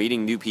people,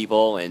 meeting new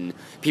people, and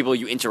people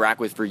you interact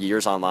with for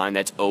years online,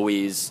 that's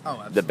always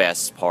the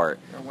best part.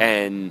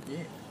 And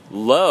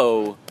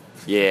low,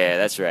 yeah,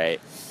 that's right.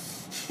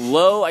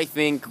 Low, I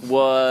think,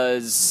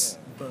 was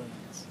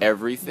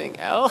everything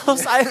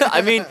else.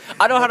 I mean,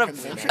 I don't know how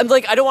to. I'm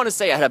like, I don't want to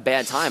say I had a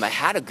bad time. I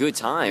had a good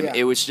time. Yeah.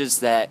 It was just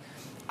that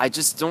I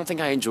just don't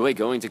think I enjoy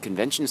going to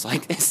conventions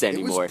like this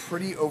anymore. It was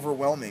pretty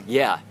overwhelming.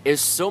 Yeah,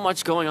 there's so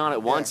much going on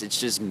at once. It's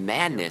just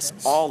madness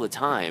all the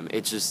time.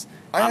 It's just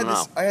I don't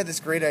know. I had this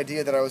great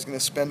idea that I was going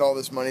to spend all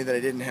this money that I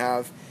didn't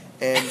have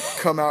and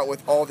come out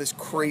with all this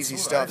crazy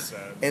stuff.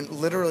 And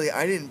literally,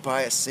 I didn't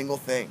buy a single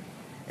thing.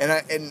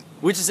 And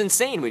which is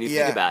insane when you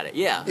think about it.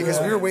 Yeah.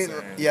 Because we were waiting.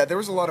 Yeah, there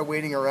was a lot of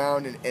waiting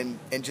around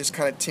and just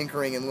kind of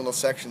tinkering in little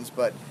sections.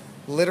 But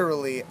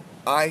literally,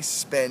 I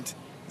spent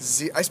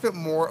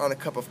more on a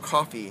cup of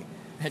coffee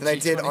than I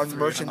did on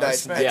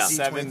merchandise at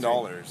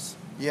 $7.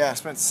 Yeah. I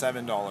spent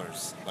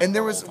 $7. And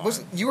there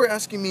wasn't you were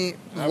asking me,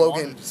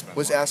 Logan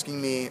was asking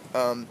me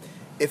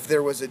if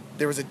there was a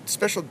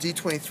special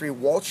D23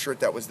 Walt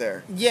shirt that was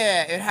there.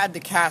 Yeah, it had the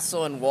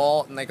castle and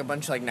Walt and like a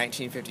bunch of like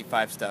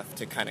 1955 stuff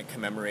to kind of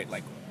commemorate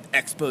like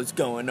Expo's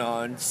going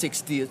on,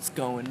 60th's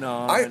going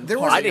on. I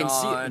didn't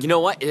see it. You know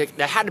what?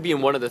 That had to be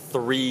in one of the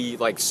 3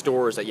 like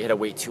stores that you had to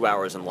wait 2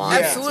 hours in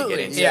line to get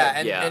into.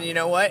 Yeah, and you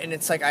know what? And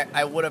it's like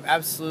I would have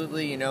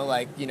absolutely,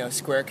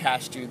 square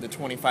cashed you the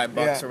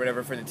 $25 or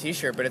whatever for the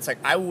T-shirt, but it's like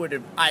I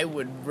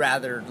would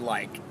rather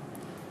like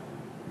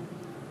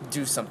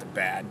do something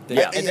bad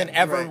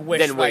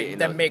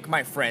than make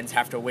my friends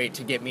have to wait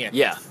to get me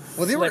a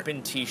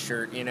flippin'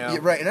 T-shirt, you know? Yeah,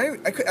 right, and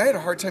I had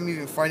a hard time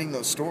even finding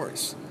those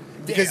stores.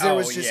 Because there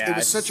was it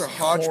was such a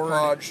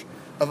hodgepodge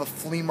of a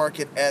flea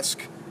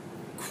market-esque.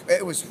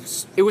 It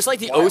was like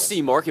the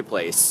OC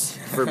marketplace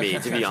for me,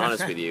 to be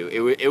honest with you.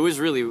 It was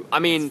really. I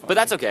mean, but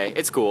that's okay.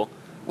 It's cool.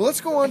 Well,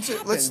 let's go on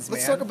to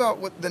let's talk about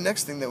what the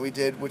next thing that we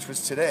did, which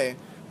was today,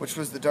 which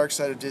was the Dark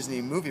Side of Disney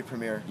movie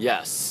premiere.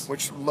 Yes.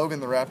 Which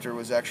Logan the Raptor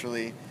was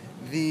actually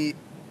the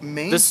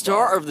main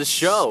star of the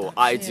show.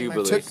 I do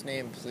believe. First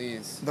name,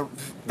 please. The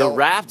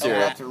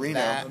Raptor.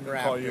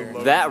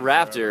 That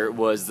Raptor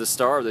was the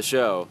star of the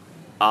show.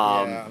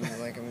 I'm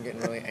getting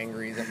really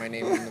angry that my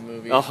name is in the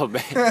movie. Oh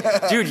man,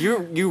 dude,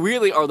 you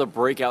really are the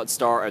breakout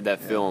star of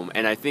that film,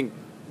 and I think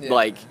you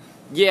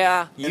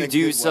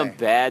do some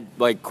bad,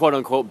 like quote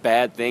unquote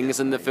bad things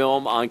in the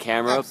film on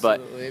camera, but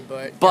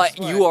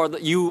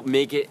you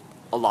make it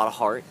a lot of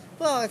heart.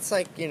 Well, it's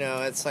like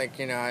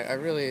I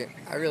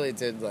really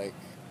did like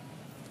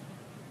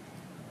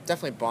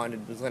definitely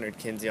bonded with Leonard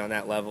Kinsey on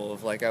that level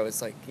of like I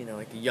was like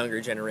like a younger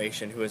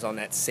generation who was on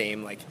that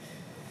same like.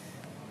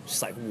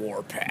 Just like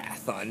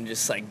warpath on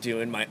just like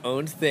doing my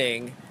own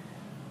thing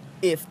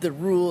if the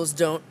rules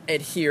don't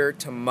adhere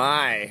to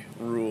my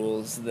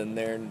rules, then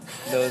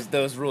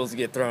those rules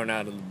get thrown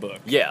out of the book.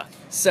 Yeah.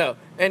 So,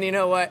 and you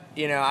know what?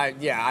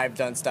 I've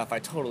done stuff I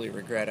totally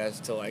regret as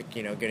to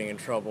getting in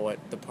trouble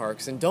at the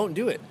parks, and don't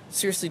do it.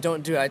 Seriously,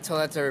 don't do it. I tell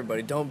that to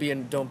everybody. Don't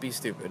be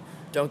stupid.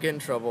 Don't get in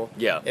trouble.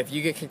 Yeah. If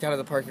you get kicked out of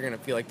the park, you're gonna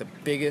feel like the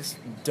biggest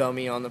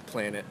dummy on the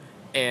planet,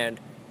 and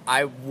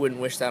I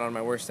wouldn't wish that on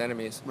my worst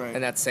enemies. Right.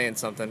 And that's saying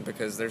something,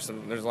 because there's a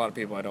lot of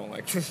people I don't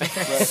like.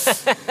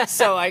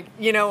 So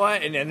you know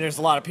what? And there's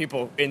a lot of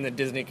people in the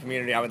Disney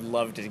community I would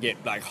love to get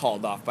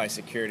hauled off by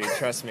security.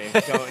 Trust me.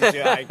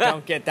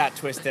 Don't get that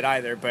twisted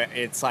either. But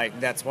it's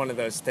that's one of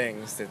those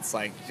things that's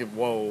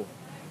whoa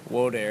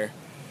there.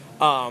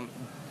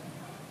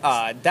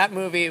 That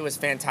movie was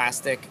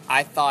fantastic.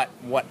 I thought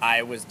what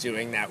I was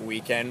doing that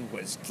weekend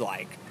was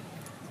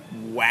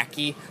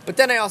wacky, but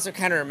then I also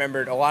kind of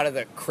remembered a lot of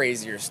the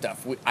crazier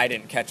stuff I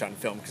didn't catch on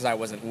film because I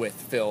wasn't with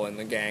Phil and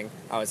the gang.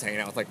 I was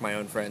hanging out with my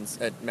own friends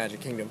at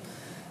Magic Kingdom,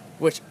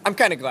 which I'm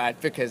kind of glad,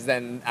 because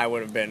then I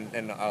would have been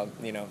in a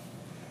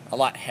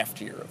lot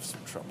heftier of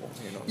some trouble.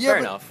 Yeah, Fair but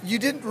enough. You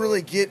didn't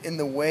really get in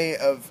the way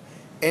of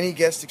any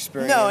guest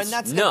experience. No,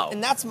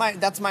 and that's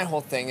my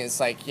whole thing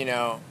is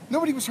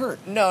nobody was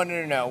hurt.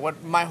 No.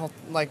 What my whole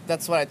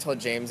that's what I told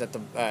James at the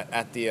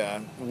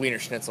Wiener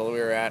Schnitzel we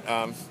were at.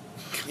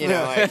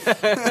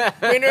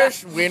 Wiener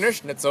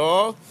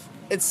Schnitzel.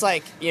 It's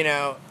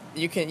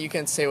you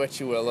can say what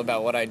you will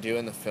about what I do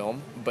in the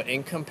film, but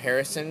in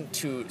comparison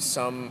to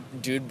some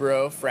dude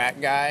bro frat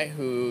guy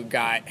who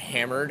got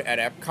hammered at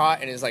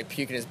Epcot and is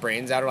puking his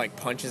brains out, or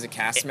punches a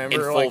cast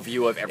member in full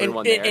view of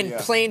everyone there. In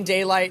plain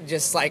daylight,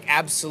 just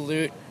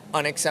absolute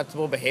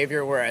unacceptable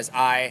behavior, whereas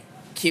I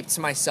keep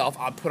to myself.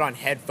 I'll put on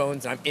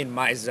headphones and I'm in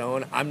my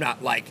zone. I'm not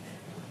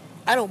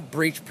I don't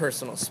breach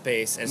personal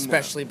space,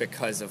 especially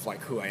because of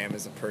like who I am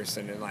as a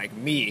person, and like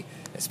me,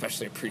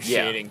 especially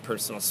appreciating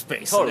personal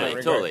space.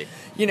 Totally.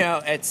 You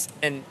know, it's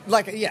and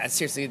like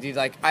seriously, dude.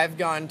 Like I've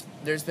gone.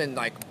 There's been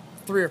like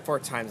 3 or 4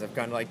 times I've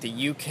gone to like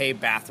the UK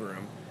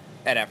bathroom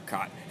at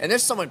Epcot, and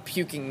there's someone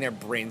puking their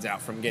brains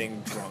out from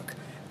getting drunk,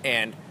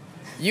 and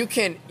you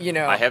can, you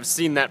know. I have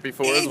seen that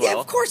before as well. Yeah,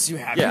 of course you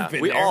have. Yeah, You've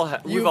been we've there. all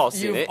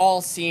seen it. You've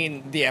all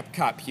seen the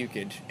Epcot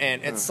pukage,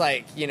 and it's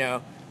like, you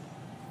know,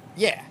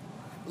 yeah.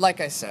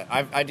 Like I said,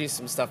 I do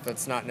some stuff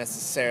that's not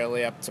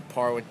necessarily up to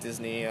par with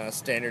Disney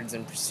standards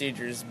and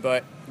procedures,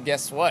 but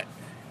guess what?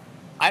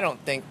 I don't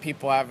think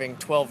people having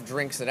 12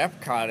 drinks at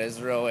Epcot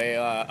is really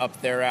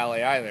up their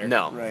alley either.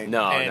 No, Right.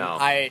 no.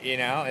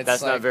 It's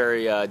That's like, not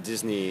very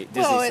Disney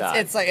well,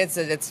 side.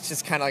 it's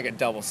just kind of like a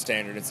double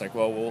standard. It's like,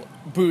 well,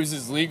 booze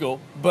is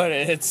legal, but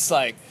it's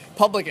like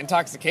public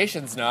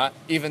intoxication's not,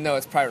 even though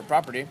it's private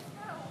property.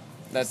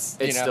 That's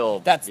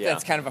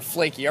that's kind of a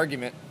flaky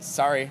argument.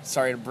 Sorry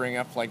to bring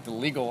up like the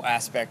legal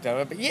aspect of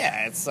it, but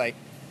yeah, it's like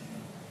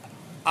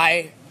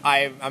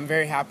I'm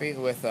very happy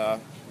with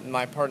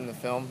my part in the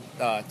film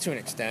to an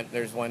extent.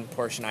 There's one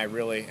portion I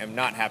really am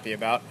not happy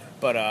about,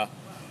 but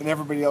And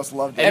everybody else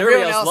loved it.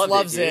 everyone else loved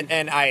loves it, it,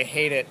 and I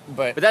hate it.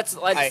 But that's a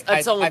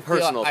whole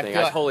personal thing.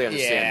 I totally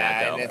understand yeah,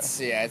 that, though. And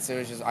it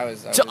was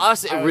just To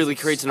us, it really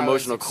creates an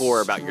emotional core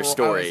about your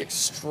story. I was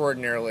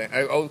extraordinarily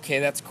okay.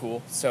 That's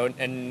cool. So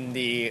in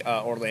the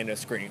Orlando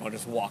screening, I'll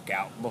just walk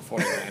out before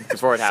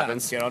Before it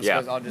happens. Good. I'll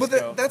just But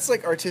go. that's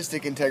like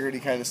artistic integrity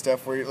kind of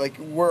stuff where you're like,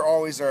 we're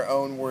always our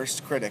own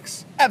worst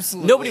critics.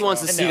 Absolutely. Nobody wants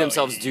to No, see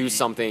themselves do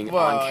something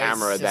well, on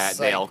camera it's that just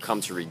like- they'll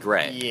come to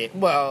regret. Yeah.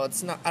 Well,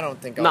 it's not. I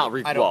don't think.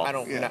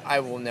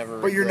 I will never.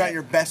 But you're regret. not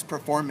your best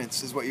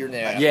performance is what you're...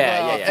 Yeah.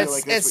 Yeah. I feel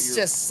like that's It's what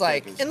your just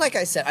like, type is. and like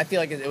I said, I feel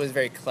like it was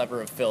very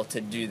clever of Phil to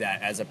do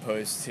that as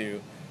opposed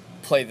to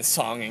play the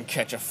song and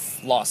catch a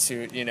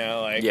lawsuit. You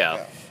know, like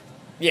Yeah.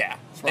 yeah,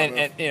 Smart move.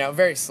 and you know,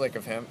 very slick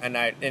of him. And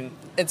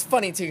it's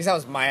funny too because that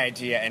was my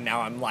idea, and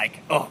now I'm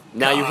like, oh,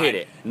 Now you God. hate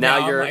it.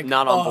 Now I'm you're like,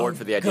 not on oh, board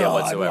for the idea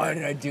God, whatsoever. Why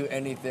did I do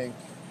anything?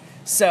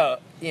 So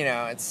you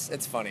know, it's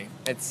funny.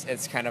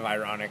 It's kind of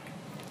ironic.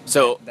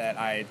 So that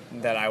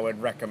I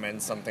would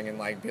recommend something and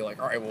like be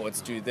like, all right, well,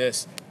 let's do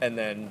this, and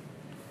then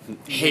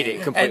hate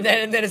it completely.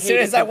 and then as soon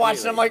as I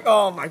watched it, I'm like,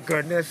 oh my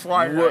goodness,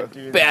 why did I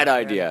do that? Bad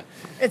idea.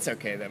 It's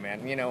okay though,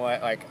 man. You know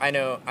what? Like I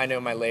know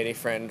my lady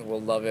friend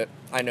will love it.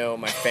 I know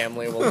my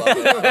family will love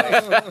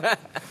it.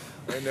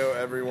 Like, I know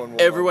everyone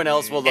will Everyone love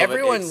else me. will love it.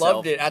 everyone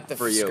loved it itself at the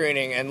for you.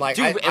 screening, and like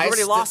Dude,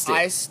 everybody lost it.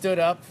 I stood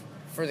up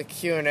for the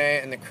Q&A,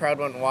 and the crowd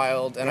went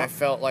wild, and I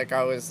felt like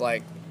I was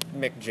like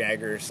Mick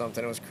Jagger or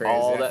something. It was crazy.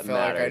 All I that felt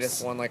like I matters.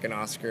 just won like an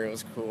Oscar. It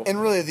was cool.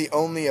 And really the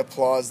only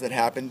applause that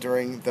happened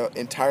during the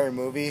entire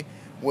movie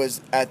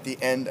was at the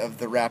end of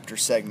the Raptor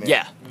segment.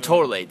 Yeah,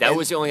 totally. That And-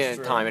 was the only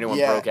time anyone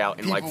Yeah, broke out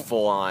in like people-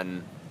 full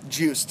on.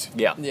 Juiced.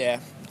 Yeah. Yeah,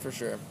 for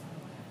sure.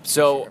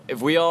 So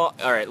if we all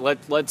right,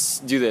 let's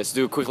do this.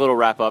 Do a quick little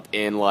wrap up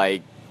in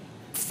like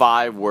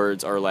 5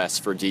 words or less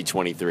for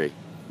D23.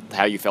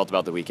 How you felt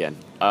about the weekend.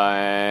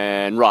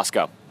 And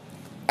Rossco.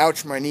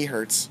 Ouch, my knee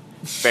hurts.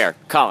 Fair.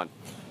 Colin.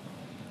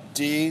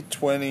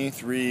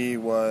 D23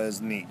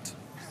 was neat.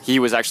 He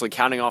was actually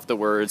counting off the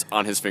words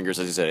on his fingers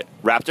as he said it.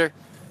 Raptor.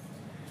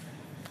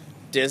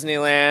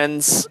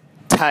 Disneyland's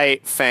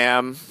tight,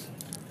 fam.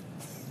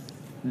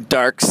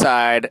 Dark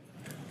side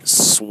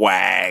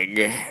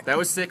swag. That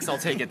was 6. I'll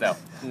take it though.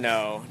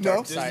 No.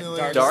 No? Dark side.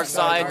 Dark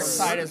side. Dark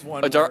side is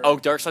one.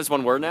 Dark side's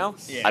one word now.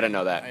 Yeah. I didn't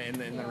know that. In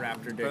the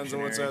Raptor dictionary. Depends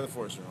on what side of the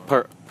force you're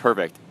on.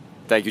 Perfect.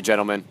 Thank you,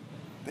 gentlemen.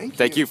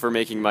 Thank you for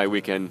making my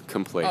weekend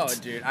complete. Oh,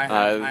 dude, I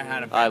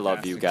had a I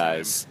love you fantastic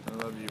guys. I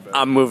love you, Ben.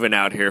 I'm moving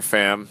out here,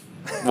 fam.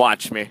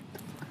 Watch me.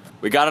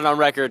 We got it on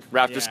record.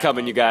 Raptor's Yeah,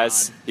 coming, oh you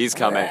guys. God. He's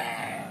coming.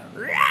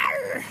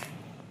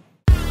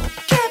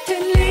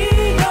 Captain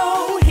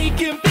Leo, he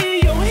can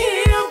be your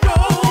hero.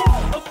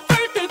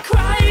 Avert the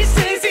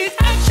crisis, he's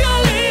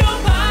actually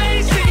a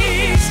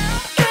Pisces.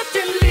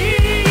 Captain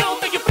Leo,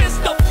 make your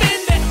fist up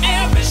in the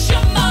air, Miss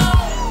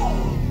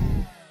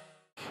Shimon.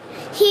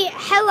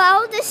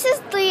 Hello, this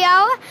is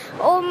Leo.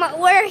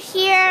 We're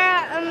here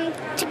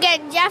to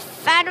get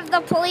Jeff out of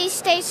the police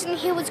station.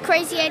 He was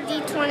crazy at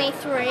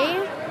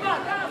D23.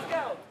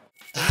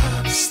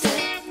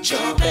 Step,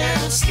 jump,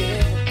 and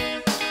skip.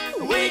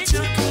 We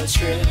took a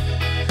trip,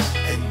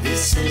 and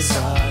this is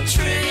our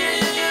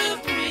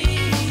trip.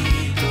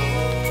 We go.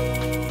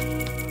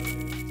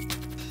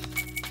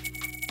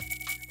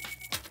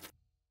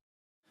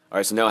 All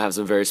right, so now I have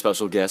some very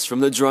special guests from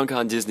the Drunk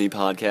on Disney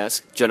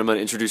podcast. Gentlemen,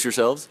 introduce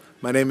yourselves.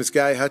 My name is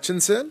Guy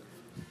Hutchinson.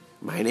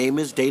 My name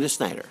is Dana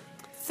Snyder.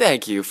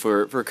 Thank you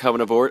for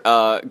coming aboard.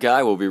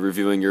 Guy will be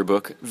reviewing your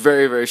book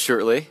very, very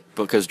shortly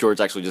because George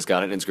actually just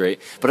got it and it's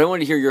great. But I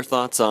want to hear your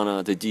thoughts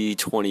on the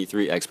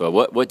D23 Expo.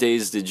 What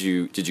days did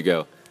you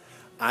go?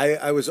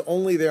 I was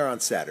only there on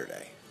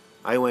Saturday.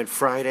 I went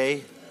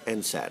Friday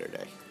and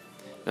Saturday.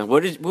 And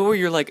what were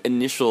your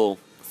initial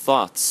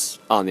thoughts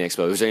on the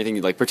expo? Was there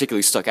anything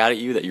particularly stuck out at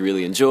you that you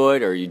really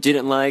enjoyed or you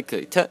didn't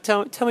like?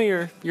 Tell me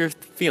your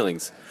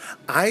feelings.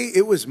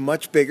 It was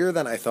much bigger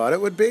than I thought it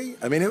would be.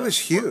 I mean, it was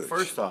huge.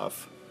 First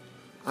off,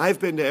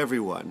 I've been to every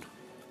one.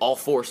 All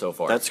 4 so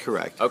far. That's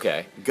correct.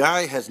 Okay.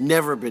 Guy has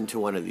never been to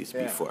one of these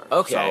before.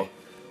 Okay. So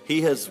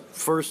he has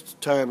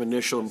first-time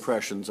initial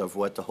impressions of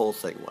what the whole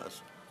thing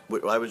was.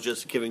 I was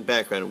just giving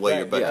background on what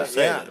you're about to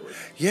say.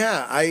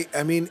 Yeah.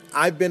 I mean,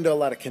 I've been to a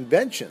lot of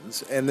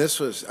conventions, and this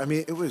was,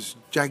 it was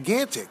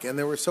gigantic, and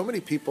there were so many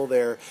people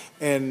there,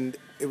 and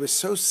it was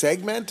so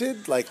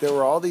segmented. Like, there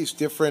were all these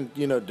different,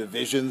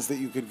 divisions that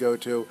you could go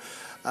to.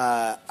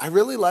 I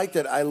really liked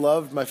it.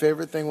 My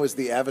favorite thing was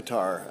the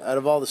Avatar. Out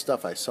of all the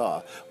stuff I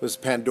saw, was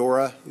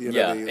Pandora. In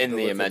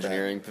the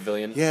Imagineering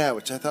Pavilion. Yeah,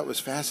 which I thought was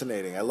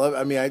fascinating. I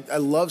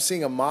love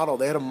seeing a model.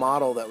 They had a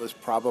model that was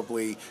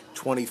probably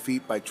 20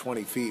 feet by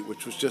 20 feet,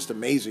 which was just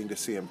amazing to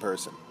see in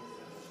person.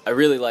 I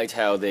really liked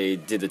how they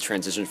did the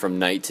transition from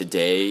night to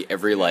day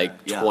every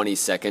 20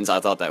 seconds. I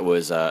thought that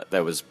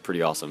was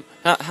pretty awesome.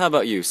 How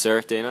about you,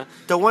 sir, Dana?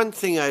 The one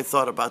thing I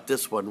thought about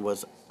this one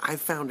was I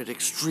found it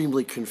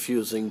extremely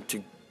confusing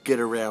to get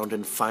around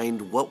and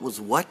find what was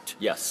what.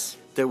 Yes.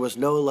 There was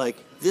no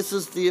this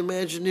is the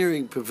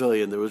Imagineering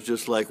Pavilion. There was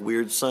just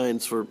weird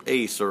signs for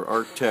ACE or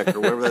Arctech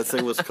or whatever that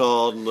thing was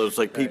called. And there was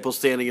people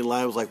standing in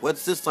line. I was like,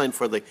 what's this line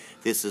for?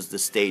 This is the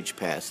Stage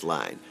Pass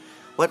line.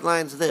 What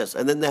line's this?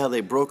 And then how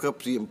they broke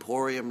up the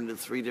Emporium into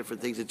 3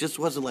 different things. It just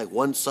wasn't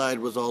one side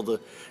was all the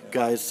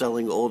guys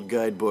selling old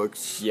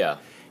guidebooks. Yeah.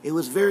 It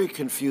was very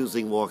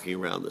confusing walking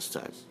around this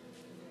time.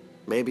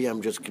 Maybe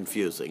I'm just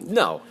confusing.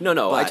 No.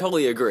 I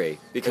totally agree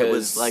because it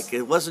was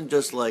it wasn't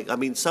just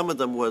some of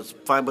them was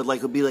fine, but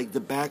it would be the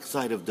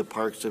backside of the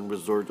parks and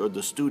resort or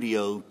the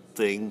studio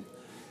thing.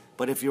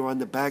 But if you were on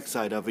the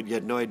backside of it, you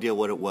had no idea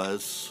what it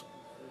was.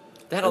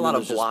 They had a lot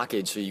of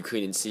blockage, so you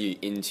couldn't see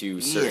into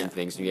certain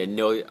things. And you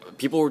had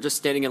people were just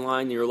standing in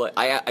line. And you were like,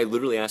 I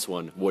literally asked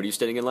one, "What are you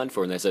standing in line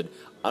for?" And they said,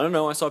 "I don't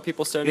know. I saw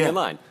people standing in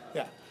line."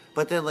 Yeah.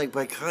 But then,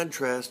 by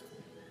contrast,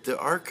 the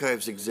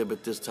archives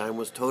exhibit this time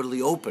was totally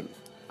open.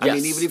 I Yes.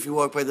 mean, even if you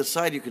walk by the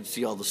side, you could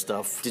see all the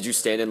stuff. Did you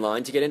stand in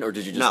line to get in, or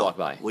did you just walk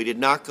by? We did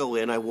not go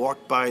in. I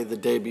walked by the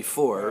day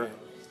before,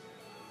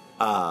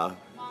 and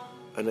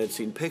I'd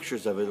seen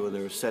pictures of it when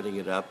they were setting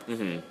it up.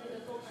 Mm-hmm.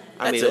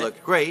 It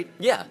looked great.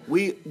 Yeah.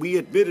 We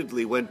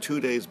admittedly went 2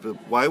 days, but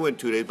I went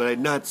 2 days, but I did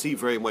not see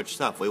very much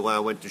stuff. I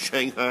went to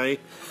Shanghai,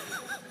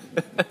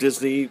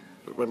 Disney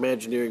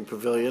Imagineering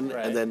Pavilion,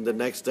 and then the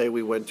next day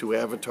we went to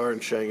Avatar in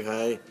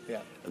Shanghai.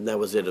 Yeah. And that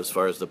was it as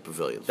far as the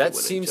pavilions. That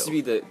seems to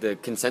be the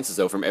consensus,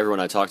 though, from everyone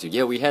I talked to.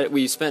 Yeah,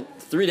 we spent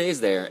 3 days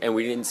there, and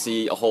we didn't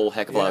see a whole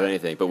heck of a lot of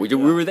anything. But we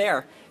were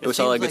there. It was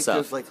all that good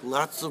stuff. There's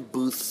lots of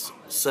booths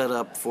set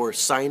up for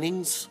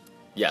signings.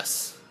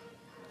 Yes.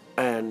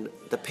 And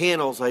the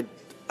panels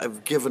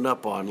I've given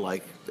up on.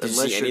 Did you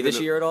see any this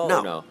year at all? No.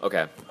 Or no?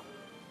 Okay.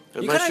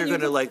 Unless you're going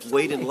to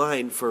wait in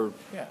line for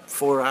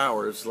 4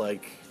 hours,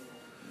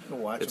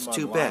 Watch it's them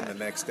too online bad. the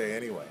next day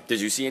anyway. Did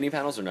you see any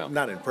panels or no?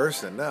 Not in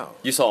person, no.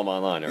 You saw them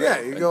online, right?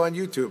 Yeah, you go on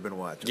YouTube and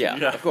watch them.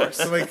 Yeah, of course.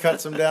 Somebody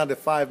cuts them down to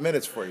 5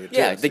 minutes for you, too.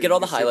 Yeah, so they get you all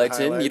the can see highlights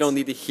in. You don't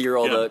need to hear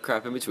all the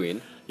crap in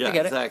between. Yeah, I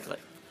get exactly.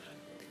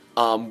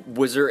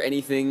 Was there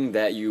anything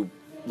that you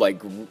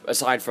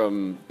aside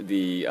from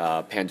the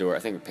Pandora?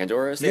 I think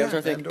Pandora is the answer.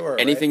 I think. Pandora,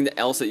 Anything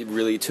else that you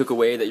really took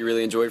away that you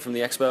really enjoyed from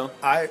the expo?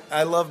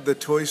 I loved the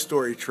Toy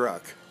Story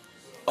truck.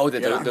 Oh,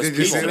 Did those you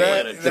Pizza see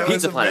Planet, that? the That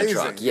Pizza was Planet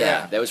amazing. truck.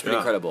 Yeah, that was pretty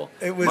incredible.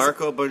 It was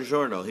Marco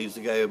Bongiorno. He's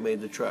the guy who made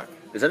the truck.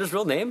 Is that his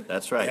real name?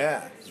 That's right.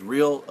 Yeah. His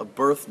real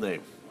birth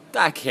name.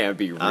 That can't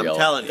be real. I'm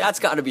telling you. That's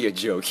got to be a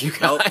joke, you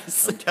Nope,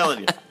 guys. I'm telling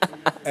you.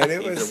 and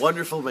it He's was a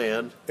wonderful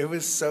man. It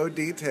was so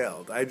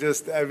detailed. I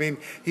mean,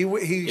 he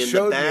In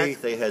showed the back, me.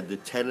 they had the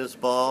tennis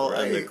ball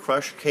and the Right.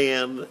 crush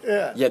can.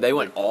 Yeah. Yeah, they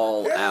went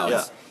all out.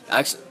 Yeah.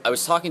 Actually, I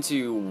was talking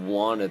to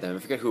one of them, I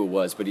forget who it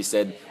was, but he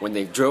said when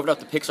they drove it up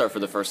to Pixar for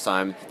the first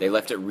time, they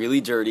left it really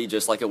dirty,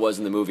 just like it was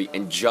in the movie,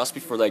 and just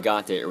before they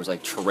got there, it was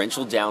like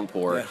torrential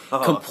downpour,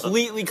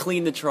 completely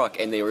cleaned the truck,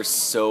 and they were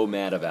so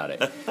mad about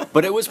it.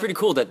 But it was pretty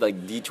cool that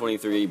like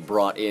D23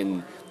 brought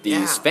in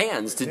these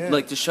fans to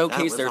to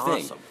showcase their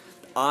thing. Awesome.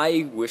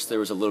 I wish there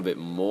was a little bit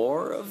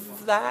more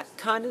of that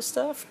kind of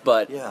stuff,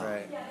 but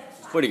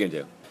what are you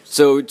gonna do?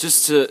 So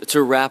just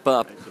to wrap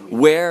up,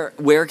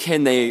 where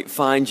can they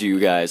find you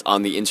guys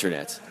on the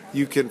internet?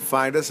 You can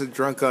find us at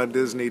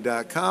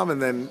drunkondisney.com,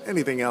 and then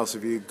anything else,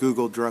 if you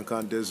Google Drunk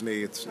on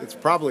Disney, it's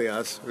probably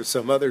us or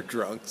some other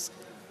drunks.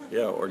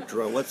 Yeah, or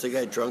drunk. What's the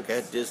guy, Drunk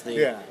at Disney?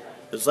 Yeah.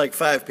 There's like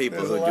 5 people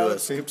There's who a lot do of a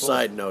people.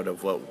 side note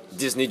of what.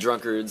 Disney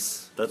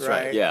drunkards. That's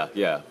Right. right.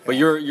 Yeah. But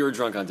you're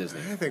drunk on Disney.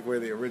 I think we're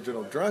the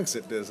original drunks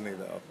at Disney,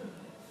 though.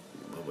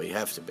 Well, we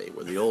have to be.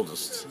 We're the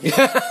oldest.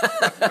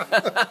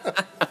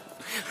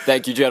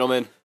 Thank you,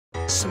 gentlemen.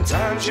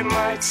 Sometimes you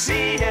might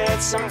see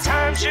it,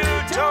 sometimes you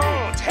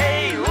don't.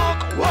 Hey,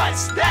 look,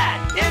 what's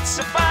that? It's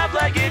a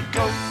five-legged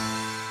goat.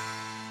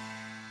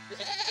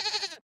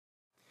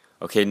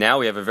 Okay, now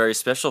we have a very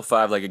special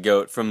five-legged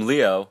goat from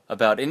Leo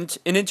about an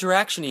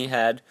interaction he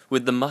had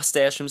with the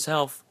mustache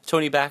himself,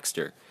 Tony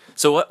Baxter.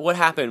 So what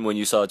happened when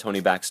you saw Tony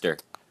Baxter?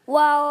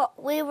 Well,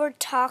 we were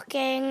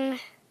talking,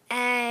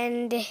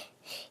 and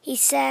he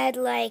said,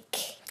 like,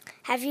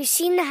 have you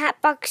seen the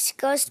Hatbox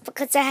Ghost?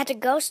 Because I had a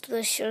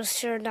Ghostbusters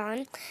shirt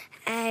on.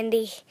 And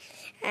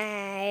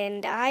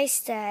I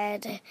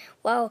said,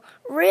 well,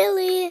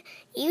 really,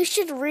 you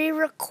should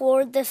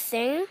re-record the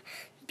thing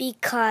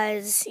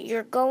because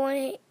you're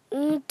going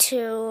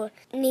to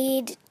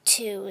need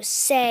to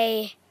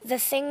say, the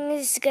thing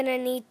is going to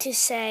need to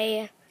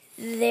say,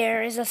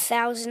 there's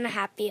 1,000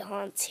 happy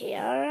haunts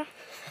here.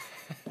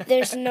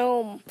 There's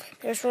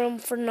room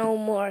for no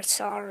more,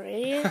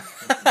 sorry.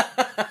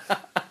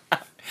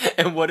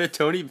 And what did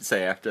Tony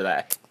say after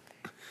that?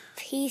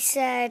 He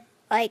said,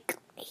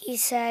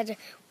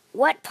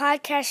 what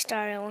podcast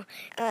are you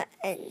on?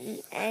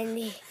 And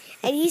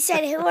he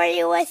said, who are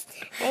you with?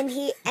 And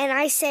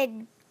I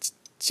said,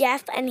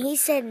 Jeff, and he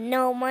said,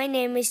 no, my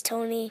name is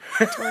Tony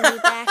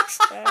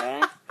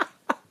Baxter.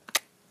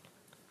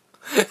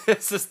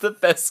 This is the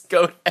best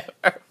goat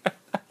ever.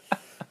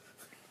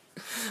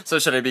 So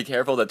should I be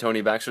careful that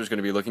Tony Baxter is going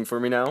to be looking for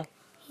me now?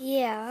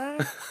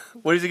 Yeah.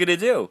 What is he going to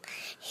do?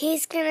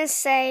 He's going to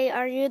say,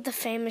 are you the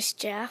famous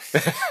Jeff?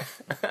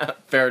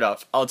 Fair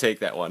enough. I'll take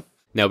that one.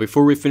 Now,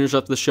 before we finish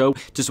up the show,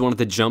 just wanted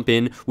to jump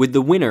in with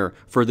the winner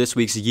for this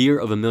week's Year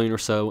of a Million or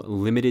So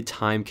Limited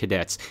Time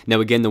Cadets. Now,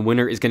 again, the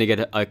winner is going to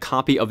get a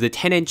copy of the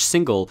 10-inch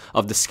single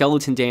of The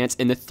Skeleton Dance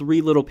and the Three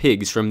Little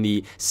Pigs from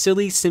the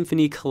Silly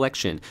Symphony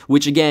Collection,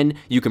 which, again,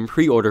 you can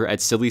pre-order at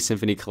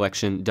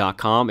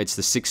sillysymphonycollection.com. It's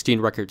the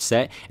 16-record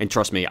set, and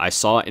trust me, I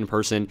saw it in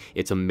person.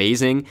 It's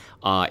amazing.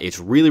 It's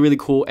really, really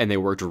cool, and they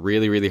worked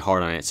really, really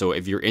hard on it. So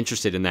if you're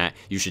interested in that,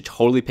 you should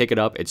totally pick it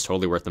up. It's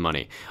totally worth the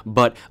money.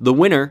 But the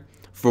winner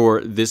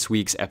for this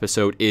week's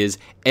episode is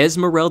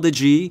Esmeralda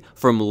G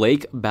from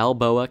Lake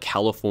Balboa,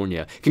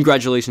 California.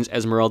 Congratulations,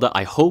 Esmeralda.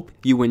 I hope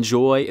you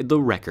enjoy the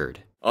record.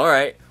 All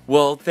right.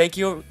 Well, thank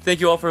you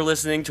all for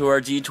listening to our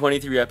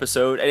D23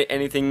 episode.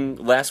 Anything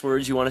last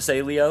words you want to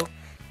say, Leo?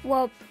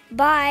 Well,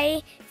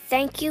 bye.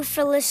 Thank you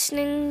for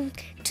listening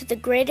to the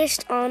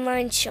greatest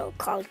online show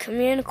called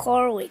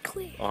Communicore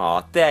Weekly.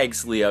 Aw,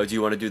 thanks, Leo. Do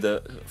you want to do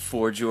the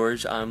For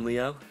George, I'm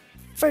Leo?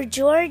 For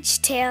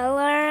George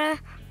Taylor,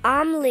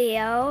 I'm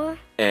Leo.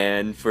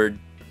 And for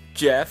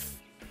Jeff,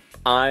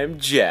 I'm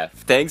Jeff.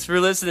 Thanks for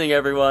listening,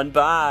 everyone.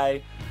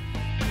 Bye.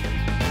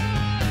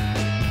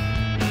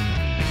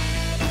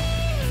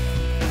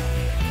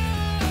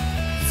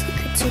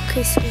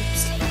 Suzuki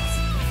sweepstakes.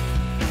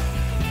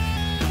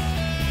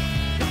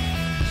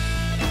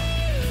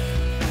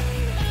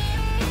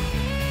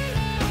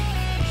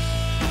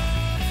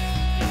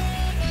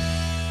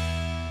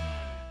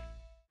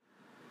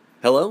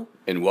 Hello,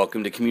 and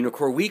welcome to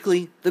Communicore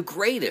Weekly, the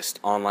greatest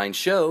online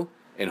show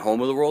and home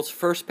of the world's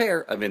first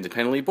pair of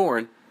independently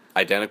born,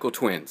 identical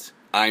twins.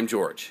 I'm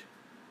George.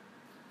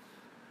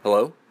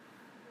 Hello?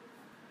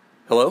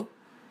 Hello?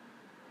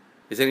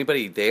 Is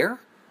anybody there?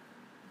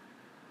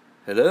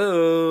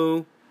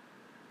 Hello?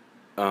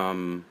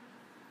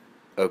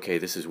 Okay,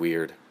 this is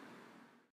weird.